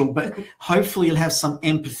controversial, but hopefully you'll have some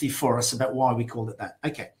empathy for us about why we called it that.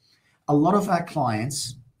 Okay. A lot of our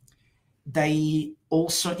clients, they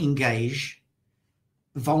also engage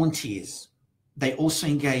volunteers. They also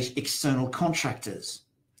engage external contractors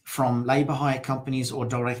from labor hire companies or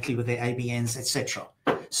directly with their ABNs, etc.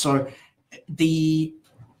 So the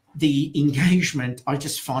engagement, I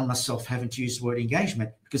just find myself having to use the word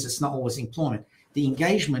engagement because it's not always employment. The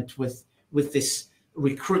engagement with this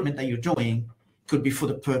recruitment that you're doing could be for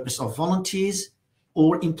the purpose of volunteers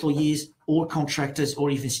or employees or contractors or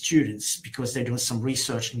even students because they're doing some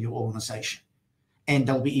research in your organization. And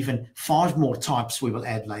there'll be even 5 more types we will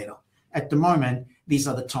add later. At the moment, these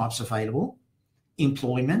are the types available: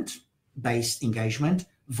 employment-based engagement,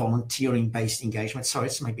 volunteering-based engagement. Sorry,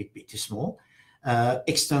 it's maybe a bit too small.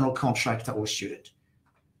 External contractor or student.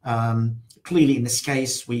 Clearly, in this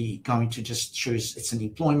case, we're going to just choose it's an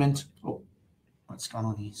employment. Oh, what's going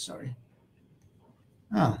on here? Sorry.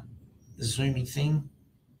 The zooming thing.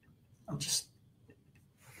 I'm just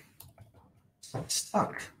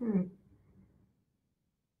stuck.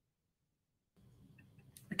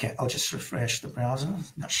 Okay, I'll just refresh the browser.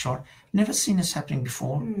 Not sure. Never seen this happening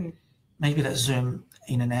before. Maybe that zoom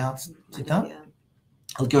in and out did that. Yeah.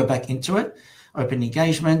 I'll go back into it, open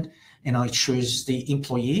engagement, and I choose the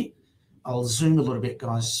employee. I'll zoom a little bit,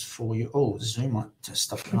 guys, for you. Oh, Zoom might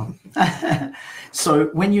stuff it up. So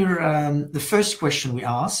when you're, the first question we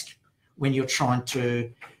ask when you're trying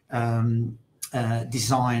to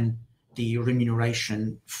design the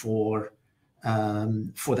remuneration for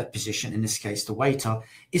that position, in this case, the waiter,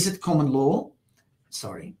 is it common law?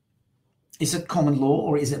 Sorry. Is it common law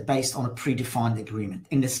or is it based on a predefined agreement?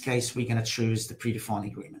 In this case, we're going to choose the predefined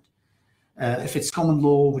agreement. If it's common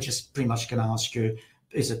law, we're just pretty much going to ask you,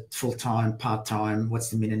 is it full-time, part-time, what's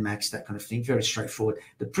the min and max, that kind of thing. Very straightforward.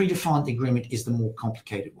 The predefined agreement is the more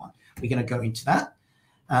complicated one. We're going to go into that.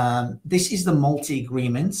 This is the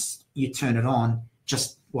multi-agreements. You turn it on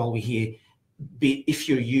just while we're here. If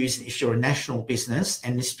you're a national business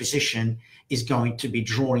and this position is going to be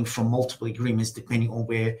drawing from multiple agreements depending on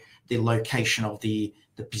where the location of the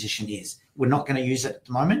position is. We're not going to use it at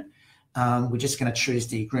the moment. We're just going to choose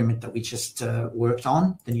the agreement that we just worked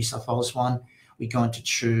on, the New South Wales one. We're going to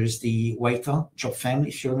choose the waiter job family,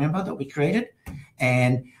 if you remember, that we created.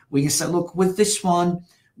 And we can say, look, with this one,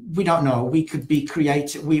 we don't know. We could be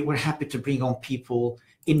creative. We're happy to bring on people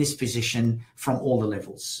in this position from all the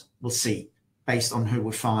levels. We'll see, based on who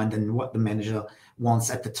we find and what the manager wants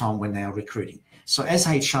at the time when they are recruiting. So as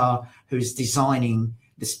HR, who's designing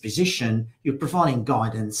this position, you're providing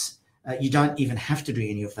guidance. You don't even have to do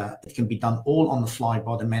any of that. It can be done all on the fly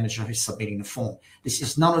by the manager who's submitting the form.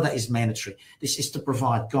 None of that is mandatory. This is to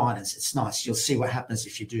provide guidance. It's nice. You'll see what happens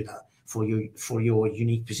if you do that for your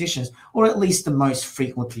unique positions, or at least the most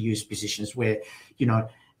frequently used positions where,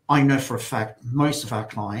 I know for a fact most of our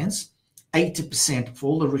clients, 80% of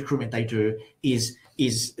all the recruitment they do is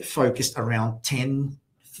focused around 10,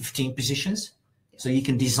 15 positions. So you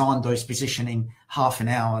can design those positions in half an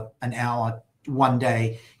hour, one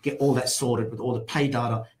day, get all that sorted with all the pay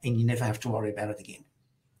data, and you never have to worry about it again.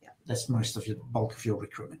 Yeah. That's most of the bulk of your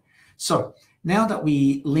recruitment. So now that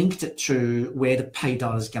we linked it to where the pay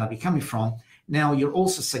data is going to be coming from, now you're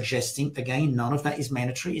also suggesting, again, none of that is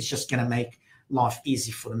mandatory. It's just going to make life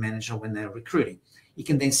easy for the manager when they're recruiting. You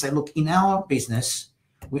can then say, look, in our business,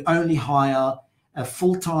 we only hire a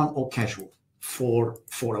full-time or casual for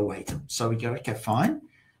a waiter. So we go, okay, fine.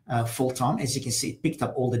 Full-time, as you can see, it picked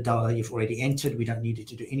up all the data you've already entered. We don't need you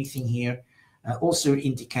to do anything here. Also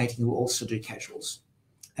indicating we'll also do casuals.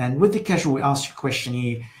 And with the casual, we ask a question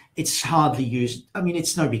here. It's hardly used. I mean,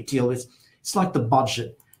 it's no big deal. It's like the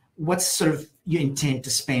budget. What's sort of you intend to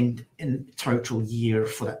spend in total year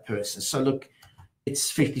for that person? So look,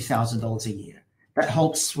 it's $50,000 a year. That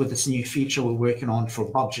helps with this new feature we're working on for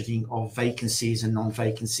budgeting of vacancies and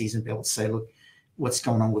non-vacancies, and be able to say, look, what's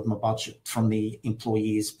going on with my budget from the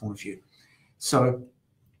employee's point of view. So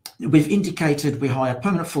we've indicated we hire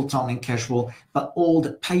permanent, full-time and casual, but all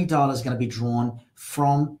the pay data is going to be drawn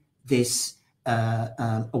from this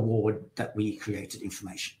award that we created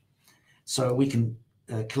information. So we can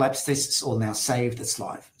collapse this. It's all now saved. It's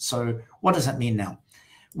live. So what does that mean now?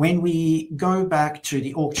 When we go back to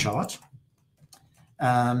the org chart,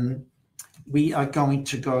 we are going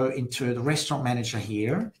to go into the restaurant manager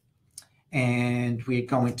here, and we're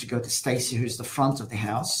going to go to Stacey, who's the front of the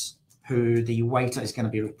house, who the waiter is going to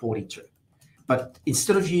be reporting to. But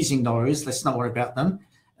instead of using those, let's not worry about them.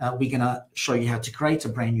 We're going to show you how to create a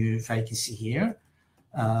brand new vacancy here.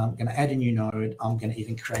 I'm going to add a new node. I'm going to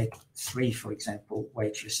even create 3, for example,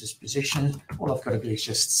 waitresses position. All I've got to do is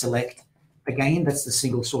just select. Again, that's the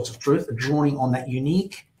single source of truth, drawing on that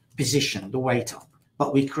unique position, the waiter.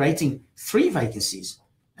 But we're creating 3 vacancies,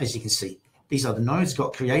 as you can see. These are the nodes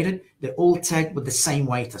got created. They're all tagged with the same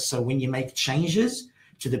waiter. So when you make changes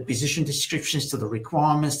to the position descriptions, to the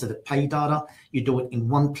requirements, to the pay data, you do it in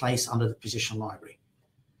one place under the position library.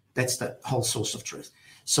 That's the whole source of truth.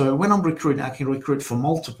 So when I'm recruiting, I can recruit for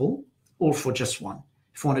multiple or for just one.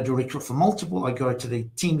 If I want to do recruit for multiple, I go to the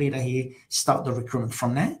team leader here, start the recruitment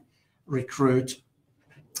from there, recruit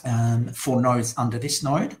for nodes under this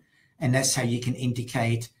node. And that's how you can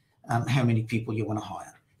indicate how many people you want to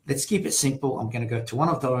hire. Let's keep it simple. I'm going to go to one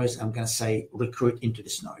of those. I'm going to say recruit into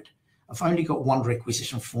this node. I've only got one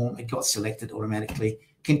requisition form. It got selected automatically.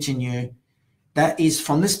 Continue. That is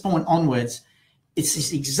from this point onwards,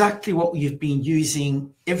 it's exactly what you've been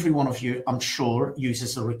using. Every one of you, I'm sure,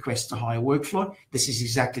 uses a request to hire workflow. This is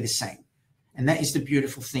exactly the same. And that is the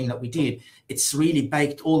beautiful thing that we did. It's really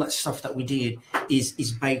baked. All that stuff that we did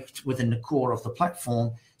is baked within the core of the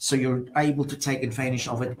platform. So you're able to take advantage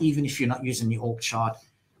of it, even if you're not using the org chart,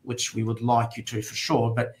 which we would like you to for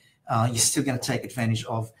sure, but you're still going to take advantage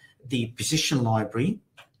of the position library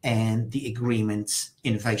and the agreements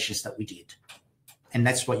innovations that we did. And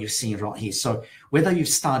that's what you're seeing right here. So whether you've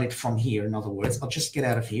started from here, in other words, I'll just get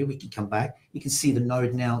out of here. We can come back. You can see the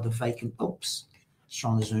node now, the vacant. Oops. Let's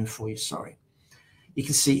try and zoom for you, sorry. You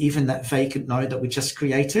can see even that vacant node that we just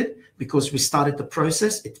created, because we started the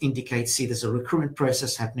process, it indicates, see, there's a recruitment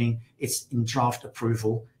process happening. It's in draft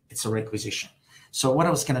approval. It's a requisition. So what I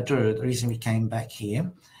was going to do, the reason we came back here,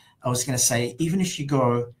 I was going to say, even if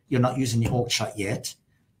you're not using the org chart yet,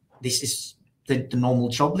 this is the normal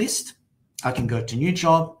job list. I can go to new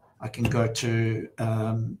job. I can go to,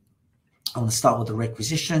 I want to start with the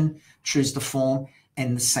requisition, choose the form,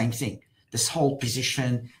 and the same thing. This whole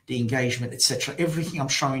position, the engagement, etc. Everything I'm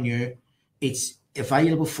showing you, it's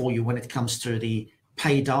available for you when it comes to the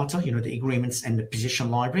pay data, the agreements and the position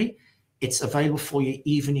library. It's available for you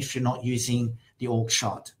even if you're not using the org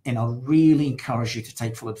chart. And I really encourage you to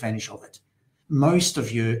take full advantage of it. Most of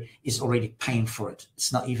you is already paying for it.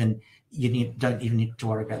 It's not even, don't even need to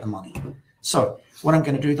worry about the money. So what I'm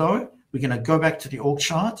going to do though, we're going to go back to the org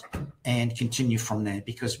chart and continue from there,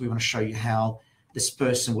 because we want to show you how this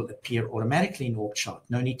person will appear automatically in the org chart.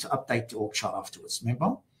 No need to update the org chart afterwards,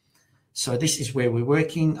 remember? So this is where we're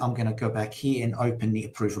working. I'm going to go back here and open the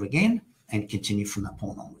approval again and continue from that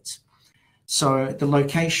point onwards. So the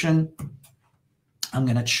location, I'm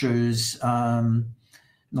going to choose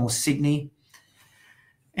North Sydney.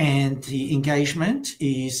 And the engagement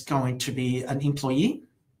is going to be an employee.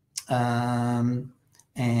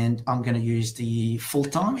 And I'm going to use the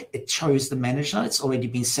full-time. It shows the manager. It's already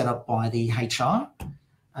been set up by the HR.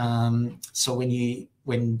 So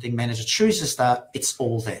when the manager chooses that, it's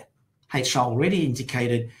all there. HR already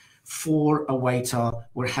indicated for a waiter,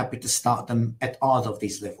 we're happy to start them at either of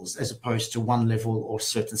these levels, as opposed to one level or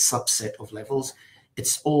certain subset of levels.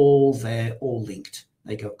 It's all there, all linked.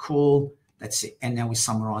 They go, cool, that's it. And now we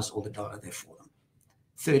summarize all the data there for them.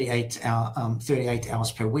 38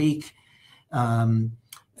 hours per week.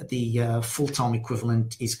 The full-time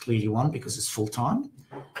equivalent is clearly one because it's full-time.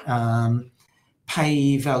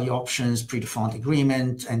 Pay value options, predefined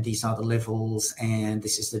agreement, and these are the levels, and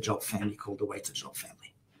this is the job family called the waiter job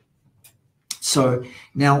family. So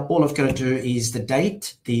now all I've got to do is the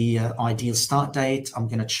date, the ideal start date. I'm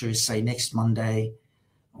going to choose, say, next Monday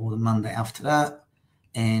or the Monday after that,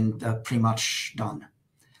 and pretty much done.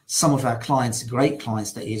 Some of our clients, great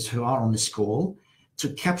clients that is, who are on this call, to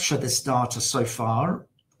capture this data so far,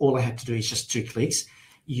 all I had to do is just 2 clicks.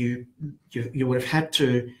 You would have had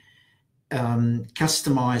to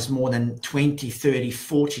customize more than 20, 30,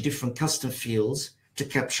 40 different custom fields to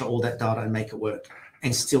capture all that data and make it work,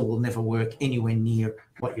 and still will never work anywhere near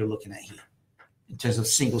what you're looking at here in terms of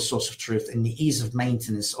single source of truth and the ease of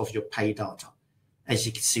maintenance of your pay data. As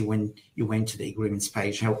you can see when you went to the agreements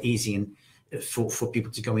page, how easy and for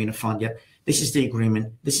people to go in and find, yep, this is the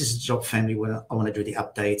agreement, this is the job family where I want to do the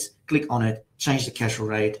updates, click on it, change the casual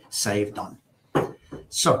rate, save, done.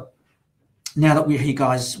 So now that we're here,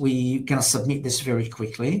 guys, we're going to submit this very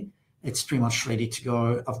quickly. It's pretty much ready to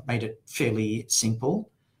go. I've made it fairly simple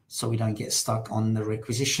so we don't get stuck on the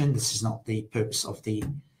requisition. This is not the purpose of the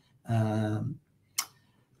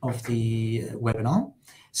webinar.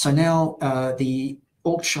 So now the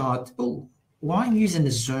org chart, why I'm using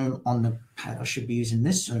the zoom on the pad, I should be using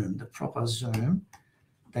this zoom, the proper zoom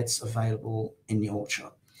that's available in the org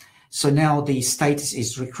chart. So now the status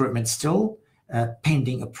is recruitment still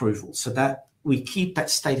pending approval. So that we keep that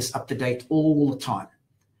status up to date all the time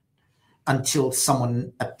until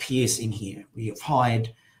someone appears in here. We have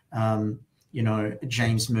hired,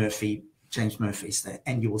 James Murphy. James Murphy is there,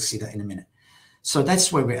 and you will see that in a minute. So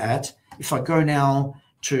that's where we're at. If I go now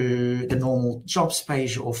to the normal jobs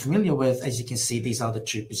page you're all familiar with, as you can see, these are the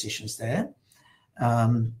 2 positions there.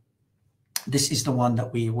 This is the one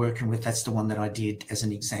that we're working with. That's the one that I did as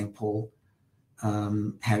an example,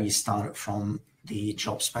 how you start it from the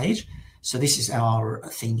jobs page. So this is our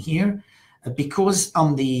thing here. Because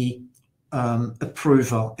I'm the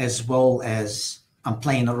approver, as well as I'm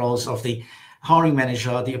playing the roles of the hiring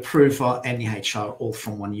manager, the approver, and the HR all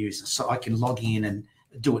from one user. So I can log in and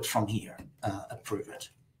do it from here, approve it.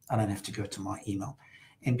 I don't have to go to my email.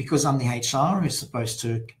 And because I'm the HR who's supposed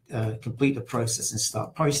to complete the process and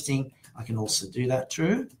start posting, I can also do that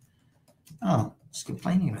too. Oh, it's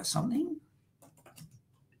complaining about something.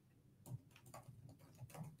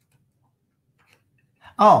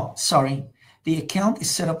 Oh, sorry. The account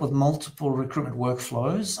is set up with multiple recruitment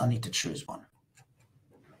workflows. I need to choose one.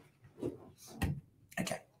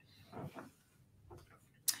 Okay.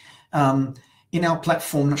 In our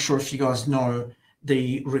platform, not sure if you guys know,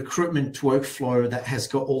 the recruitment workflow that has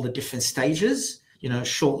got all the different stages,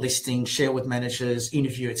 shortlisting, share with managers,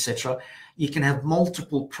 interview, etc. You can have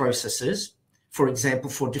multiple processes. For example,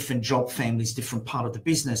 for different job families, different part of the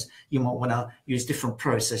business, you might want to use different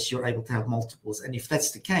process. You're able to have multiples. And if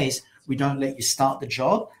that's the case, we don't let you start the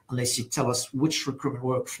job unless you tell us which recruitment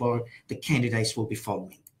workflow the candidates will be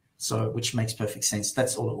following. So, which makes perfect sense.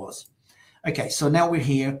 That's all it was. Okay, so now we're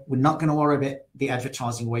here. We're not going to worry about the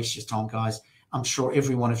advertising, waste your time, guys. I'm sure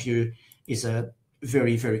every one of you is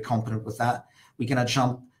very, very competent with that. We're going to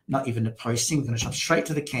jump, not even to posting, we're going to jump straight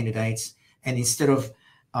to the candidates. And instead of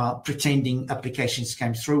pretending applications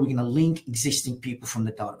came through, we're going to link existing people from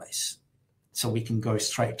the database. So we can go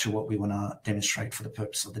straight to what we want to demonstrate for the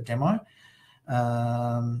purpose of the demo.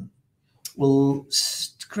 We'll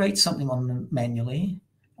create something on them manually,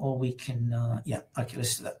 or we can, yeah, okay,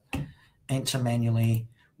 let's do that. Enter manually.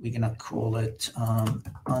 We're going to call it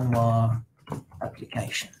Anwar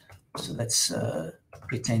application. So that's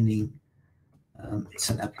pretending it's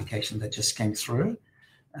an application that just came through.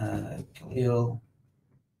 Khalil,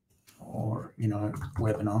 or, you know,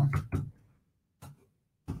 webinar.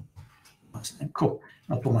 Cool.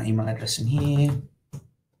 I'll put my email address in here.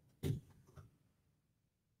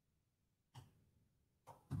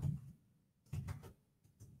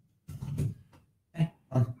 Okay.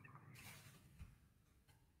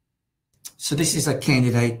 So this is a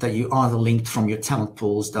candidate that you either linked from your talent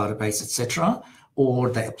pools, database, etc., or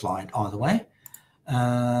they applied either way.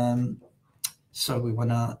 So we want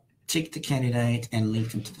to tick the candidate and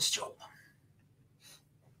link them to this job.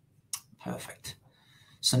 Perfect.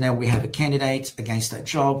 So now we have a candidate against that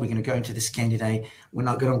job. We're going to go into this candidate. We're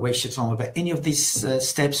not going to waste your time about any of these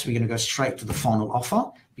steps. We're going to go straight to the final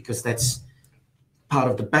offer, because that's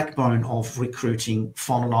part of the backbone of recruiting.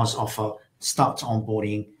 Finalized offer, start to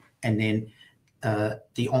onboarding, and then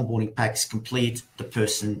the onboarding pack is complete. The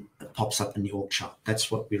person pops up in the org chart.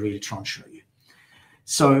 That's what we're really trying to show you.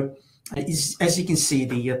 So as you can see,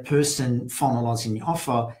 the person finalizing the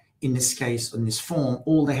offer, in this case, in this form,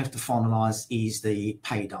 all they have to finalize is the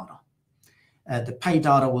pay data. The pay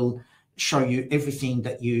data will show you everything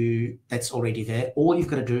that's already there. All you've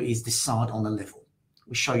got to do is decide on the level.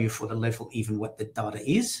 We show you for the level even what the data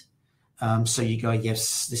is. So you go,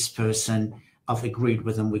 yes, this person, I've agreed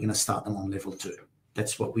with them. We're going to start them on level 2.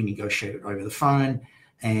 That's what we negotiated over the phone.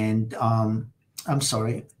 And I'm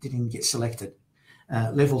sorry, didn't get selected.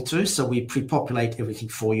 Level 2, so we pre-populate everything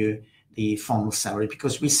for you. The final salary,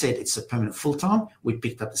 because we said it's a permanent full-time, we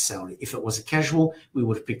picked up the salary. If it was a casual, we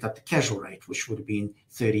would have picked up the casual rate, which would have been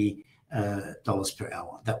 $30 per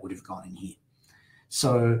hour. That would have gone in here.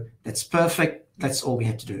 So that's perfect. That's all we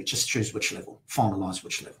have to do. Just choose which level, finalize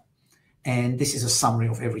which level. And this is a summary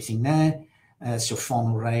of everything there. That's your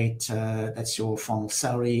final rate. That's your final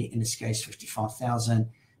salary. In this case, $55,000.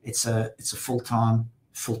 It's a full-time.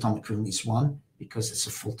 Full-time equivalent is 1 because it's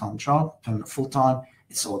a full-time job, permanent full-time.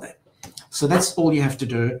 It's all there. So that's all you have to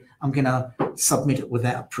do. I'm going to submit it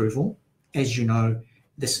without approval. As you know,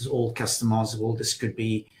 this is all customizable. This could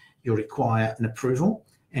be you require an approval,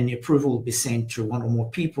 and the approval will be sent to 1 or more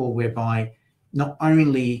people, whereby not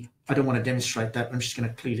only, I don't want to demonstrate that, I'm just going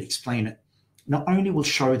to clearly explain it. Not only will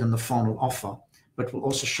show them the final offer, but we'll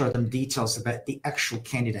also show them details about the actual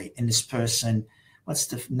candidate and this person. What's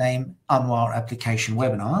the name? Anwar application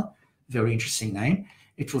webinar. Very interesting name.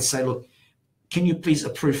 It will say, look, can you please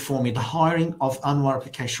approve for me the hiring of Anwar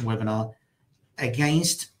application webinar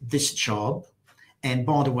against this job? And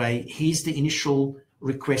by the way, here's the initial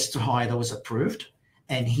request to hire that was approved,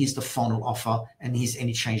 and here's the final offer, and here's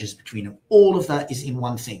any changes between them. All of that is in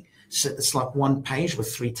one thing. So it's like one page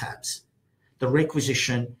with 3 tabs: the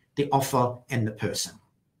requisition, the offer, and the person.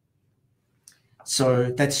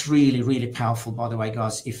 So that's really, really powerful, by the way,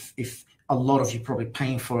 guys, if a lot of you probably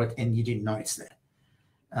paying for it and you didn't know it's there.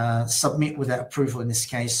 Submit without approval in this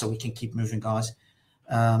case, so we can keep moving, guys.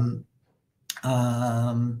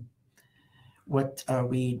 What are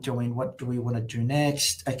we doing? What do we want to do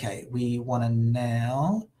next? Okay, we want to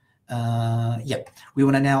now, we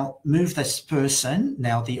want to now move this person.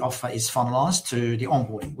 Now the offer is finalized to the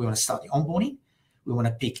onboarding. We want to start the onboarding. We want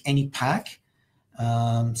to pick any pack.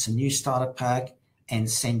 It's a new starter pack, and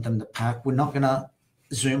send them the pack. We're not going to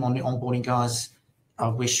zoom on the onboarding, guys. I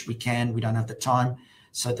wish we can. We don't have the time.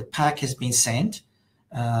 So the pack has been sent.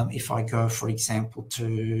 If I go, for example,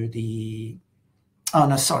 to the, oh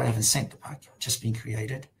no, sorry, I haven't sent the pack, just been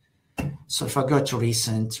created. So if I go to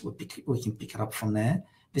recent, we can pick it up from there.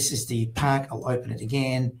 This is the pack. I'll open it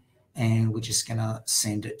again, and we're just gonna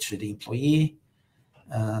send it to the employee.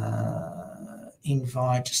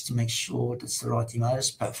 Invite, just to make sure that's the right email. It's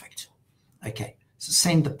perfect. Okay, so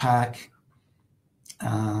send the pack.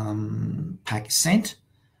 Pack is sent.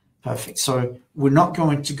 Perfect. So we're not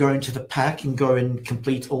going to go into the pack and go and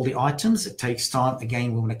complete all the items. It takes time.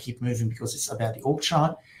 Again, we want to keep moving because it's about the org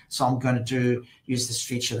chart. So I'm going to use this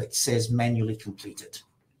feature that says manually completed.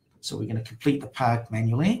 So we're going to complete the pack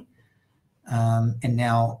manually. And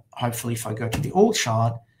now, hopefully, if I go to the org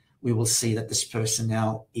chart, we will see that this person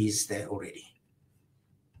now is there already.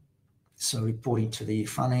 So reporting to the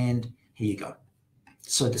front end, here you go.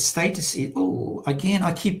 So the status is, oh, again,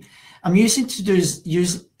 I'm used to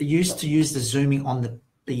use the zooming on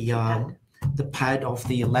the pad of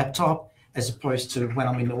the laptop, as opposed to when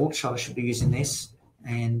I'm in the org chart, I should be using this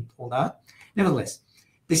and all that. Nevertheless,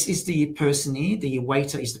 this is the person here, the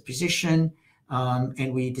waiter is the position,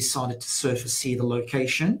 and we decided to surface here the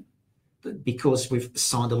location. Because we've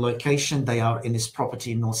assigned a location, they are in this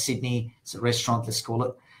property in North Sydney. It's a restaurant, let's call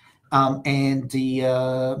it. And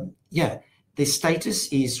the status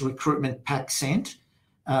is recruitment pack sent.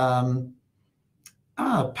 Pack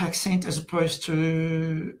sent as opposed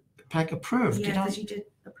to pack approved. Yeah, because you did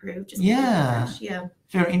approve. Yeah. Yeah.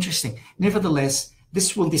 Very interesting. Nevertheless,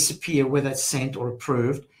 this will disappear whether it's sent or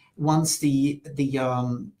approved once the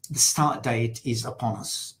start date is upon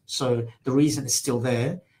us. So the reason it's still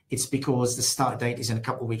there, it's because the start date is in a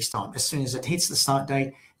couple of weeks' time. As soon as it hits the start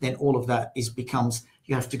date, then all of that becomes,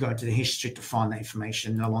 you have to go into the history to find that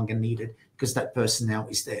information, no longer needed, because that person now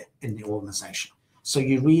is there in the organization. So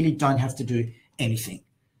you really don't have to do anything.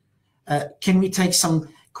 Can we take some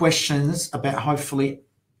questions about, hopefully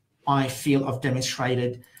I feel I've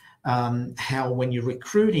demonstrated how when you're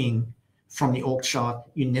recruiting from the org chart,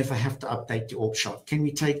 you never have to update the org chart. Can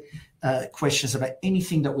we take questions about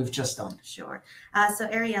anything that we've just done? Sure. So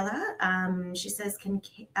Ariella, she says, can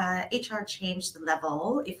HR change the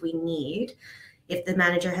level if we need, if the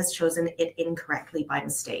manager has chosen it incorrectly by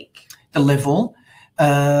mistake? The level,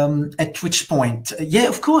 at which point? Yeah,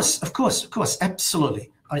 of course, absolutely.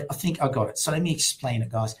 I think I got it. So let me explain it,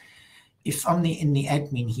 guys. If I'm in the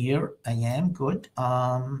admin here, I am good.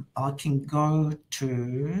 I can go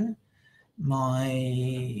to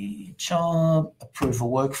my job approval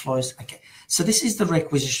workflows. Okay, so this is the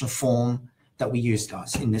requisition form that we used,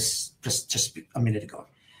 guys, in this just a minute ago.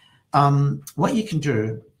 What you can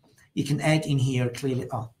do, you can add in here clearly.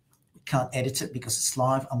 Oh, we can't edit it because it's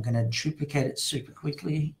live. I'm going to duplicate it super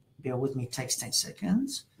quickly. Bear with me, it takes 10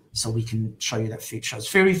 seconds. So we can show you that feature. It's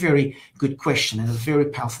a very, very good question and a very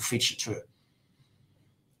powerful feature too.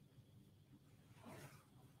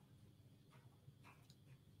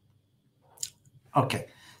 Okay,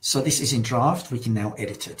 so this is in draft. We can now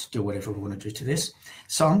edit it, do whatever we want to do to this.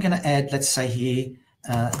 So I'm going to add, let's say here,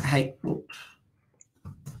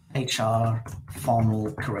 HR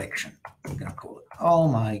formal correction. I'm going to call it. Oh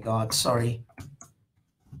my God, sorry.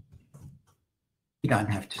 You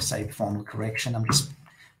don't have to say formal correction. I'm just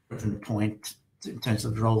proving the point in terms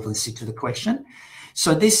of relevancy to the question.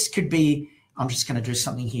 So this could be, I'm just going to do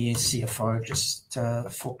something here, CFO, just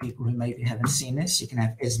for people who maybe haven't seen this. You can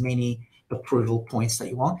have as many approval points that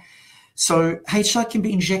you want. So HR can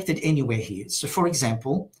be injected anywhere here. So for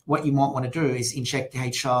example, what you might want to do is inject the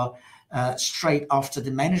HR straight after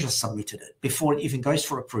the manager submitted it, before it even goes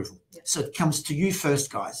for approval. Yeah. So it comes to you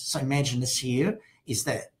first, guys. So imagine this here is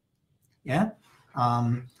there. Yeah.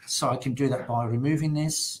 So I can do that by removing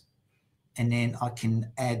this, and then I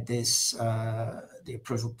can add this, the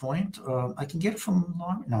approval point. I can get it from,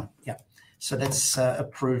 no, yeah. So that's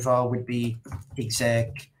approval would be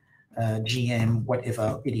exec, GM,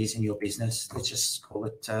 whatever it is in your business. Let's just call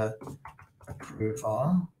it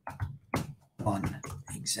approval one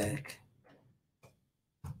exec.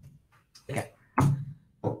 Okay.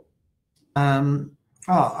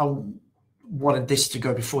 I wanted this to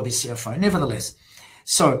go before the CFO. Nevertheless,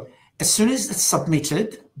 so as soon as it's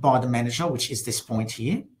submitted by the manager, which is this point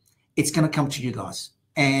here, it's going to come to you guys.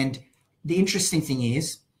 And the interesting thing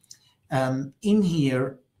is, in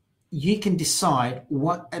here, you can decide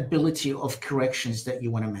what ability of corrections that you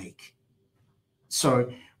want to make. So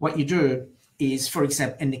what you do is, for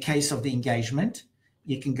example, in the case of the engagement,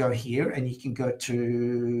 you can go here and you can go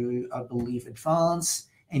to, I believe, advanced,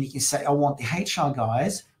 and you can say, I want the HR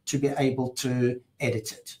guys to be able to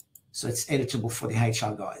edit it. So it's editable for the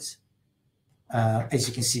HR guys. As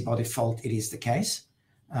you can see, by default, it is the case.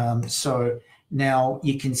 So now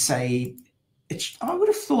you can say, I would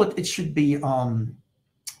have thought it should be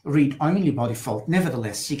read only by default.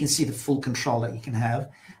 Nevertheless, you can see the full control that you can have,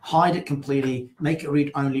 hide it completely, make it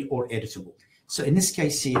read only or editable. So in this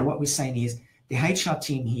case here, what we're saying is the HR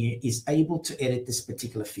team here is able to edit this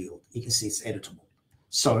particular field. You can see it's editable.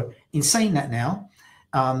 So in saying that now,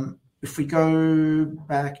 if we go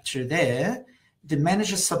back to there, the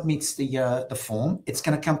manager submits the form, it's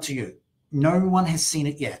going to come to you. No one has seen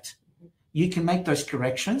it yet. You can make those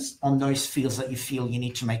corrections on those fields that you feel you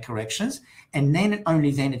need to make corrections, and then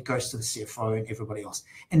only then it goes to the CFO and everybody else.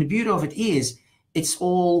 And the beauty of it is, it's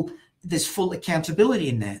all there's full accountability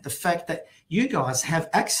in there. The fact that you guys have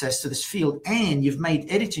access to this field and you've made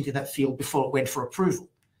editing to that field before it went for approval.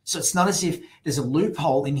 So it's not as if there's a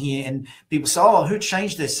loophole in here and people say, oh, who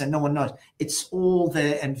changed this? And no one knows. It's all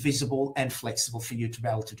there and visible and flexible for you to be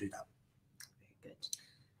able to do that.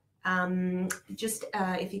 Just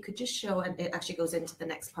if you could just show, and it actually goes into the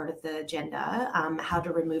next part of the agenda, how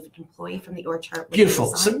to remove an employee from the org chart.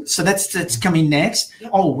 Beautiful. So that's coming next.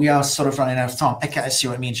 Yep. Oh, we are sort of running out of time. Okay, I see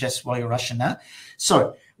what I mean, Jess, while you're rushing that.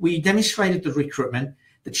 So we demonstrated the recruitment,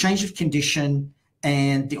 the change of condition,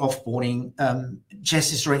 and the offboarding.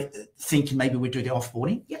 Jess is thinking maybe we do the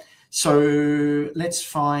offboarding. Yep. So let's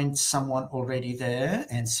find someone already there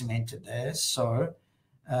and cemented there. So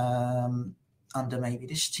under maybe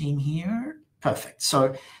this team here. Perfect.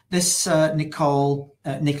 So this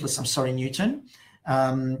Nicholas Newton.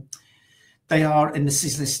 They are in the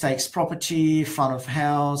Sizzling Steaks property, front of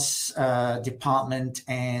house, department,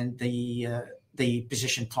 and the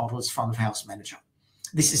position title is front of house manager.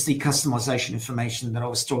 This is the customization information that I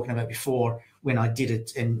was talking about before when I did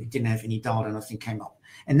it and it didn't have any data and nothing came up.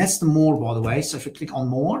 And that's the more, by the way. So if you click on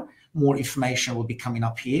more information will be coming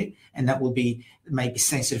up here, and that will be maybe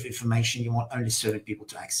sensitive information you want only certain people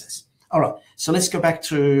to access. All right, so let's go back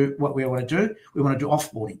to what we want to do. We want to do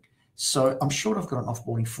offboarding. So I'm sure I've got an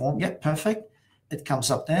offboarding form. Yep, perfect. It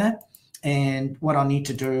comes up there. And what I need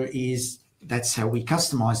to do is, that's how we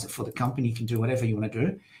customize it for the company. You can do whatever you want to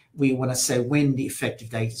do. We want to say when the effective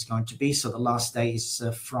date is going to be. So the last day is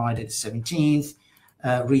Friday the 17th.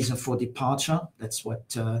 Reason for departure. That's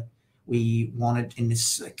what we wanted in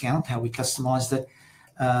this account, how we customized it.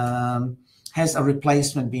 Has a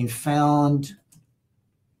replacement been found?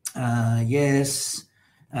 Yes.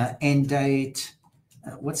 End date.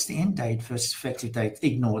 What's the end date versus effective date?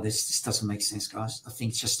 Ignore this. This doesn't make sense, guys. I think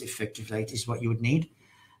it's just effective date is what you would need.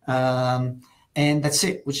 And that's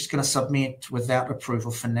it. We're just going to submit without approval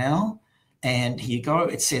for now. And here you go.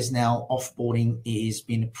 It says now offboarding is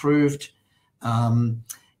being approved.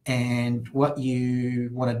 And what you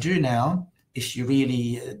want to do now, if you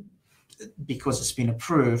really, because it's been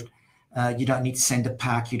approved, you don't need to send a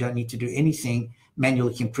pack. You don't need to do anything.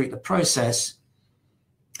 Manually complete the process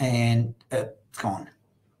and gone.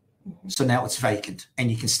 So now it's vacant and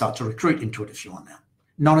you can start to recruit into it if you want now.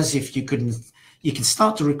 Not as if you couldn't. You can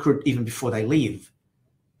start to recruit even before they leave.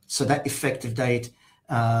 So that effective date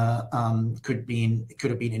could have been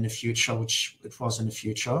in the future, which it was in the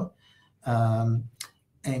future.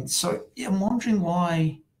 And so yeah, I'm wondering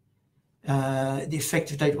why the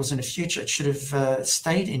effective date was in the future. It should have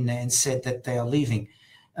stayed in there and said that they are leaving.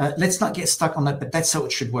 Let's not get stuck on that, but that's how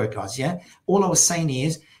it should work, guys, yeah? All I was saying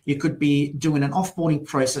is you could be doing an offboarding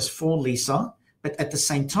process for Lisa, but at the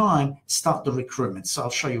same time, start the recruitment. So I'll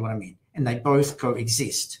show you what I mean. And they both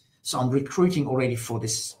coexist. So I'm recruiting already for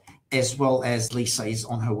this, as well as Lisa is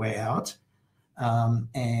on her way out.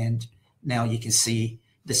 And now you can see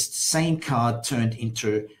this same card turned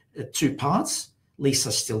into two parts.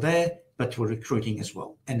 Lisa's still there, but we're recruiting as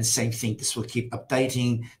well. And the same thing, this will keep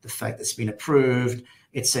updating the fact that it's been approved,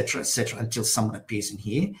 etc., until someone appears in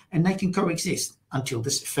here. And they can coexist until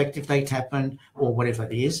this effective date happened or whatever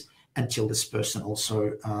it is, until this person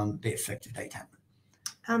also, the effective date happened.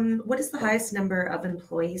 What is the highest number of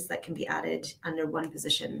employees that can be added under one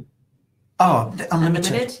position? Oh,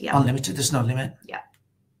 unlimited. Yeah. Unlimited. There's no limit. Yeah.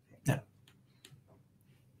 Yeah.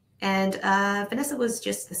 And Vanessa was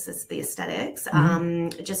just, this is the aesthetics,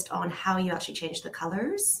 just on how you actually change the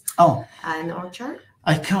colors. Oh. In the org chart.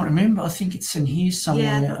 I can't remember. I think it's in here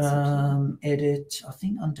somewhere. Yeah, edit. I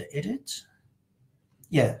think under edit.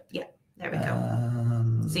 Yeah. Yeah. There we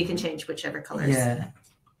go. So you can change whichever colors. Yeah.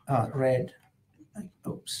 Red.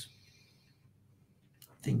 Oops.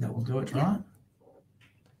 I think that will do it, right?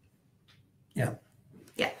 Yeah.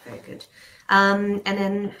 Yeah, very good. And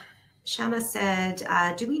then Shama said,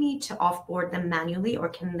 do we need to offboard them manually or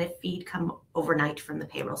can the feed come overnight from the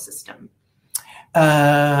payroll system?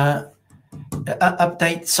 Updating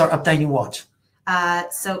what?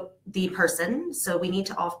 So the person, so we need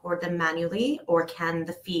to offboard them manually or can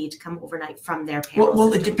the feed come overnight from their payroll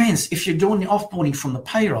Well, system? it depends. If you're doing the offboarding from the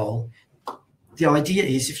payroll, the idea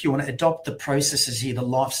is if you want to adopt the processes here,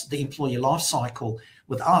 the employee life cycle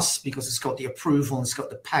with us, because it's got the approval and it's got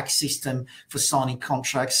the PAC system for signing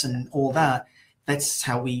contracts and all that, that's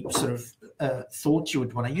how we sort of thought you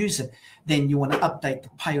would want to use it. Then you want to update the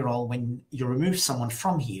payroll when you remove someone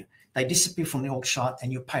from here. They disappear from the org chart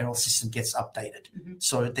and your payroll system gets updated.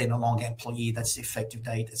 So they're no longer employee, that's the effective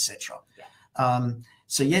date, etc.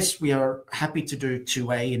 So yes, we are happy to do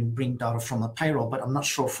 2A and bring data from the payroll, but I'm not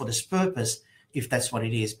sure for this purpose if that's what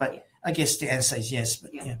it is. But I guess the answer is yes.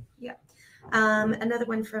 But yeah. Another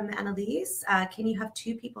one from Annalise. Can you have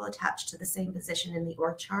two people attached to the same position in the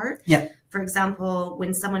org chart? Yeah. For example,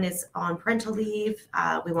 when someone is on parental leave,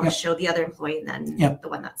 we want to show the other employee and then the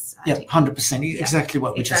one that's 100%. Exactly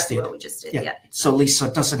what we just did. What we just did. Yeah. So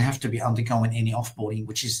Lisa doesn't have to be undergoing any offboarding,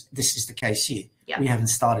 this is the case here. Yeah. We haven't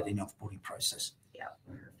started any offboarding process. Yeah,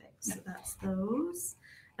 perfect. So that's those.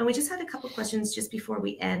 And we just had a couple questions just before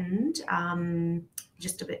we end,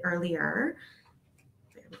 just a bit earlier.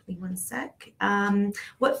 Bear with me one sec.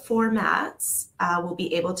 What formats will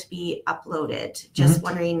be able to be uploaded? Just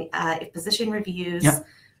wondering if position reviews,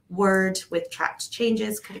 Word with tracked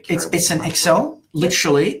changes could occur. It's an Excel,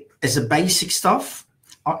 literally, as a basic stuff.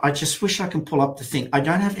 I just wish I can pull up the thing. I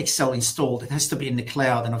don't have Excel installed. It has to be in the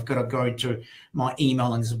cloud, and I've got to go to my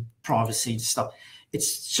email and some privacy stuff.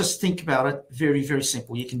 It's just, think about it. Very, very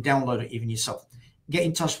simple. You can download it even yourself. Get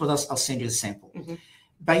in touch with us. I'll send you the sample.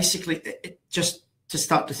 Basically, just to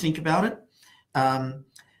start to think about it,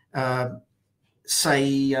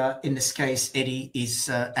 say in this case, Eddie is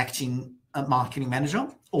acting marketing manager,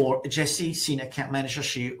 or Jessie, senior account manager.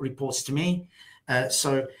 She reports to me.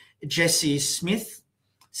 So Jessie Smith,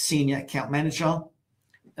 senior account manager.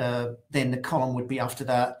 Then the column would be after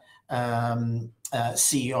that,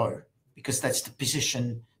 CEO, because that's the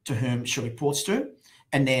position to whom she reports to.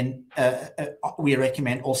 And then we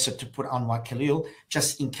recommend also to put Anwar Khalil,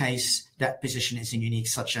 just in case that position isn't unique,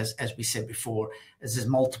 such as we said before, as there's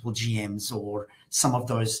multiple GMs or some of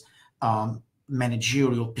those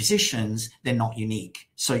managerial positions, they're not unique.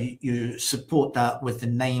 So you support that with the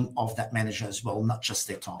name of that manager as well, not just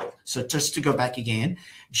their title. So just to go back again,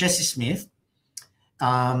 Jessie Smith,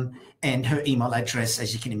 and her email address,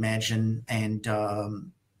 as you can imagine, and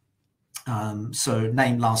so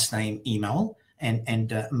name, last name, email,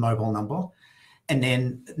 and mobile number. And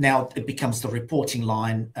then now it becomes the reporting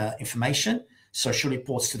line information. So she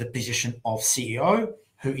reports to the position of CEO,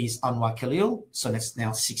 who is Anwar Khalil. So that's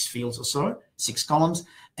now 6 fields or so, 6 columns.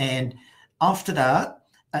 And after that,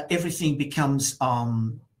 everything becomes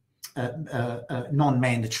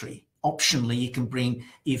non-mandatory. Optionally, you can bring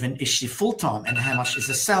even, is she full-time and how much is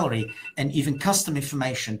the salary, and even custom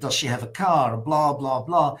information. Does she have a car? Blah, blah,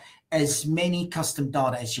 blah. As many custom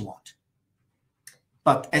data as you want.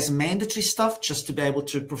 But as mandatory stuff, just to be able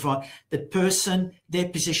to provide the person, their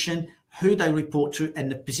position, who they report to,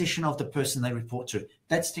 and the position of the person they report to.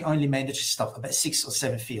 That's the only mandatory stuff, about 6 or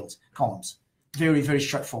 7 fields, columns. Very, very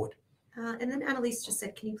straightforward. And then Annalise just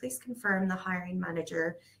said, can you please confirm the hiring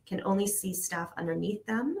manager can only see staff underneath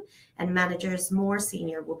them, and managers more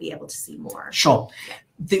senior will be able to see more? Sure.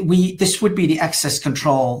 This would be the access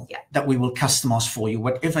control that we will customize for you.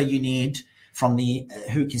 Whatever you need from the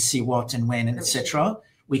who can see what and when and etc.,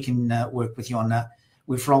 we can work with you on that.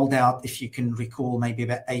 We've rolled out, if you can recall, maybe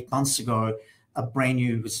about 8 months ago, a brand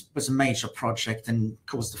new, was a major project and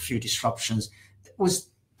caused a few disruptions. It was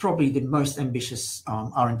probably the most ambitious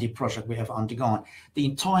R&D project we have undergone. The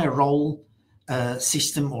entire role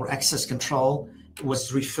system or access control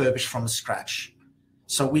was refurbished from scratch.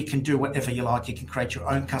 So we can do whatever you like. You can create your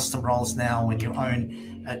own custom roles now and your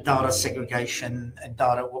own data segregation and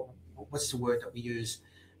data, what's the word that we use?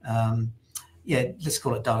 Let's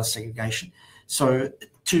call it data segregation. So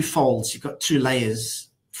 2 folds, you've got 2 layers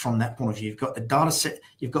from that point of view. You've got the data set,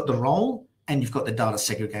 you've got the role, and you've got the data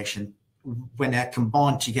segregation. When they're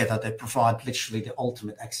combined together, they provide literally the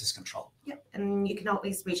ultimate access control. Yep, and you can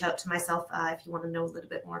always reach out to myself if you want to know a little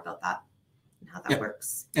bit more about that and how that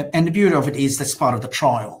works. Yep. And the beauty of it is that's part of the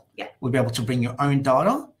trial. Yeah. We'll be able to bring your own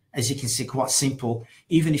data. As you can see, quite simple.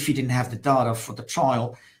 Even if you didn't have the data for the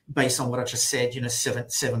trial, based on what I just said,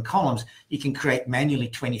 7 columns, you can create manually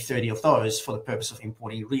 20, 30 of those for the purpose of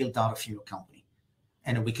importing real data from your company.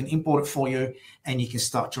 And we can import it for you, and you can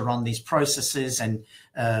start to run these processes and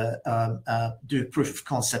do proof of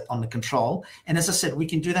concept on the control. And as I said, we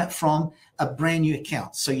can do that from a brand new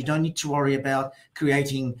account. So you don't need to worry about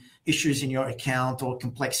creating issues in your account or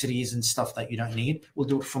complexities and stuff that you don't need. We'll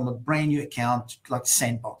do it from a brand new account, like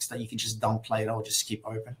Sandbox, that you can just dump later or just keep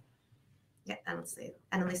open. Yeah,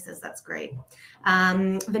 Annalise says that's great.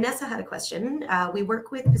 Vanessa had a question. We work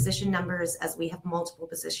with position numbers as we have multiple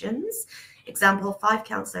positions. Example, 5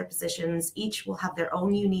 counselor positions, each will have their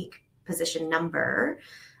own unique position number.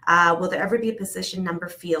 Will there ever be a position number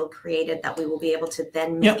field created that we will be able to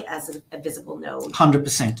then make as a visible node?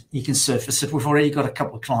 100%. You can surface it. We've already got a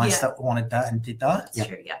couple of clients that wanted that and did that. That's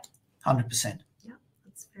true, 100%. Yeah,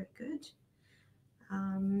 that's very good.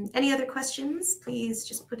 Any other questions? Please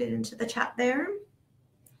just put it into the chat there.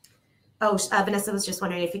 Oh, Vanessa was just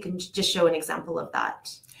wondering if you can just show an example of that.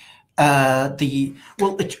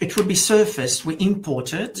 It would be surfaced. We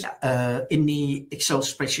import it Yeah. in the Excel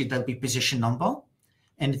spreadsheet. There'll be position number,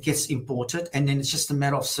 and it gets imported, and then it's just a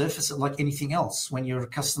matter of surface it like anything else. When you're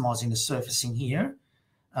customizing the surfacing here,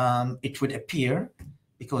 it would appear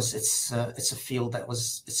because it's a field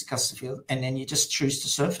it's a custom field, and then you just choose to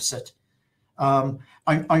surface it.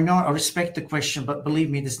 I know I respect the question, but believe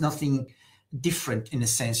me, there's nothing different in a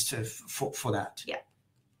sense for that. Yeah.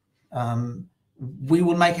 We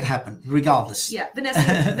will make it happen regardless. Yeah,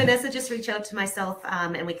 Vanessa just reach out to myself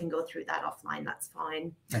and we can go through that offline. That's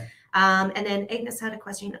fine. Yeah. And then Agnes had a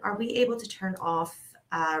question. Are we able to turn off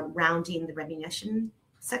rounding the remuneration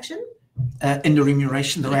section? In the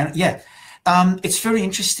remuneration, round, yeah. It's very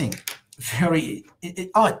interesting. Turning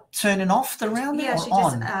off the rounding or she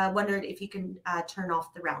on? Just wondered if you can turn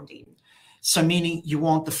off the rounding. So meaning you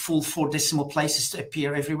want the full 4 decimal places to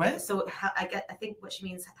appear everywhere? So I think what she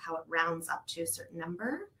means how it rounds up to a certain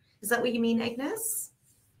number. Is that what you mean, Agnes?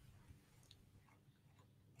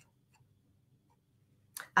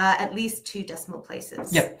 At least 2 decimal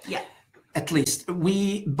places. Yeah. Yeah. At least.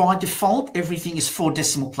 By default, everything is 4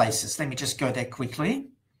 decimal places. Let me just go there quickly.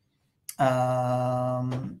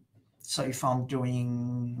 So if I'm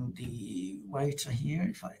doing the waiter here,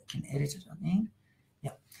 if I can edit it, I think.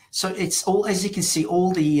 Yeah. So it's all, as you can see,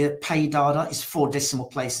 all the pay data is 4 decimal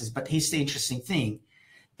places. But here's the interesting thing.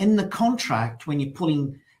 In the contract, when you're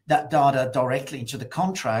pulling that data directly into the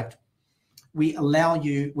contract, we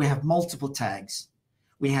have multiple tags.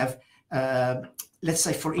 We have, let's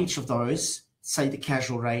say for each of those, say the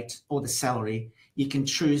casual rate or the salary, you can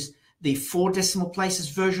choose the 4 decimal places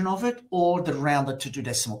version of it or the rounded to 2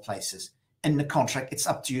 decimal places. In the contract, it's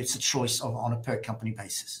up to you. It's a choice on a per company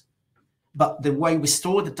basis. But the way we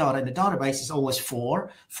store the data in the database is always 4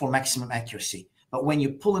 for maximum accuracy. But when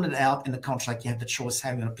you're pulling it out in the contract, you have the choice how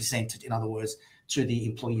you're going to present it, in other words, to the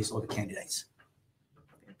employees or the candidates.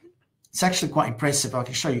 It's actually quite impressive. I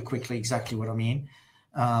can show you quickly exactly what I mean.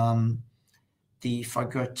 If I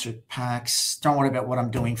go to packs, don't worry about what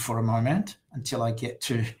I'm doing for a moment until I get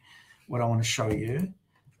to what I want to show you.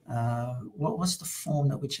 What was the form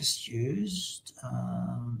that we just used?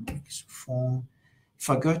 Form. If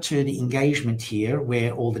I go to the engagement here,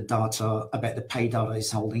 where all the data about the pay data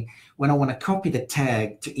is holding, when I want to copy the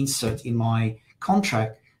tag to insert in my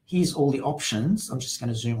contract, here's all the options. I'm just going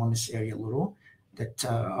to zoom on this area a little that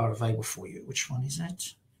are available for you. Which one is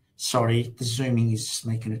it? Sorry, the zooming is just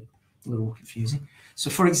making it a little confusing. So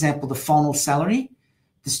for example, the final salary,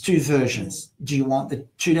 there's 2 versions. Do you want the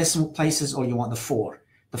 2 decimal places or you want the 4?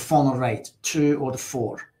 The final rate, 2 or the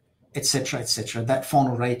 4, etc., etc. That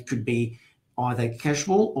final rate could be either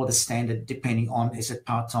casual or the standard, depending on is it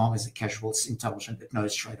part-time, is it casual, it's intelligent, it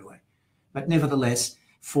knows straight away. But nevertheless,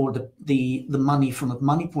 for the money, from a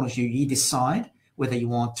money point of view, you decide whether you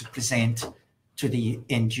want to present to the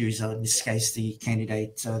end user, in this case, the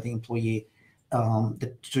candidate, the employee,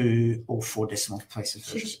 the 2 or 4 decimal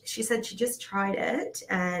places. She said she just tried it,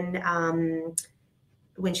 and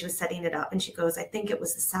when she was setting it up, and she goes, I think it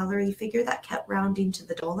was the salary figure that kept rounding to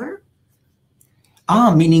the dollar.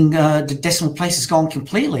 Meaning the decimal place has gone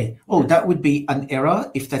completely. Oh, that would be an error.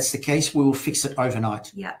 If that's the case, we will fix it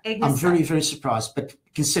overnight. Yeah, I'm very, very surprised, but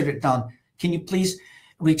consider it done. Can you please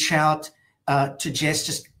reach out to Jess?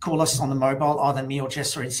 Just call us on the mobile, either me or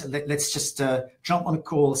Jess, or let's just jump on a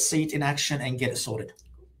call, see it in action, and get it sorted.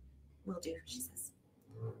 Will do, she says.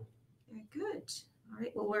 Very good. All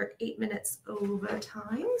right, well, we're 8 minutes over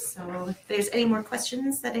time, so if there's any more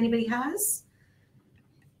questions that anybody has.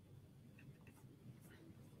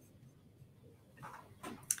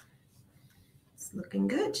 Looking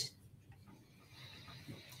good.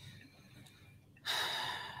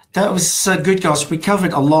 That was good, guys. We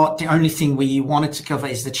covered a lot. The only thing we wanted to cover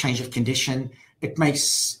is the change of condition.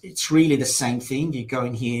 It's really the same thing. You go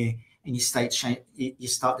in here and you start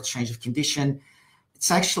the change of condition.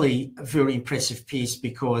 It's actually a very impressive piece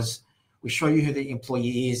because we show you who the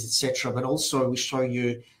employee is, etc., but also we show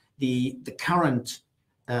you the current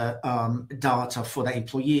data for the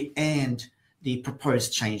employee and the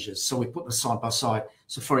proposed changes. So we put them side by side.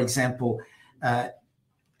 So for example,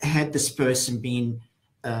 had this person been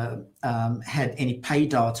had any pay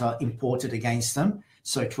data imported against them,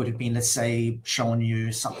 so it would have been, let's say, showing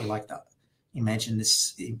you something like that. Imagine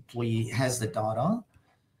this employee has the data.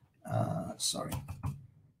 Sorry.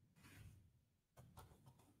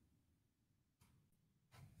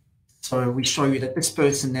 So we show you that this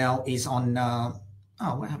person now is on, oh,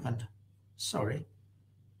 what happened? Sorry.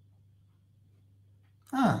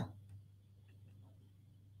 Yeah.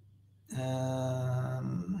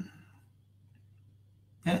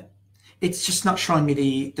 It's just not showing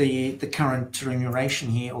me the current remuneration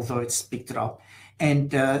here, although it's picked it up.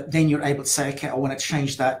 And then you're able to say, okay, I want to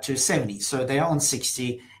change that to 70. So they are on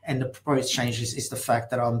 60, and the proposed change is the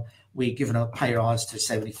fact that we're given a pay rise to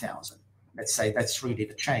 70,000. Let's say that's really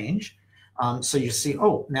the change. So you see,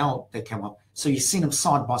 oh, now they come up. So you've seen them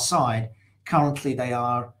side by side. Currently, they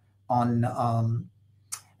are on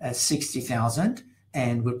 60,000,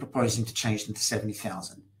 and we're proposing to change them to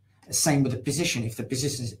 70,000. Same with the position. If the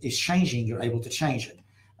position is changing, you're able to change it.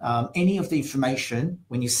 Any of the information,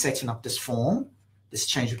 when you're setting up this form, this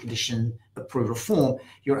change of condition approval form,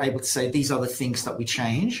 you're able to say, these are the things that we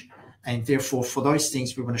change. And therefore, for those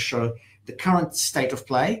things, we want to show the current state of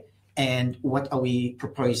play and what are we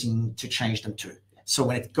proposing to change them to. So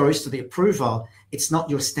when it goes to the approver, it's not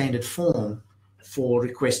your standard form for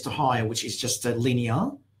request to hire, which is just a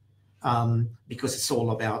linear, because it's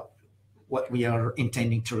all about what we are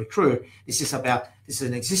intending to recruit. This is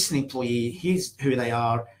an existing employee, here's who they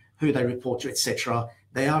are, who they report to, etc.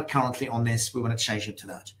 They are currently on this, we want to change them to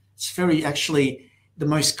that. It's actually the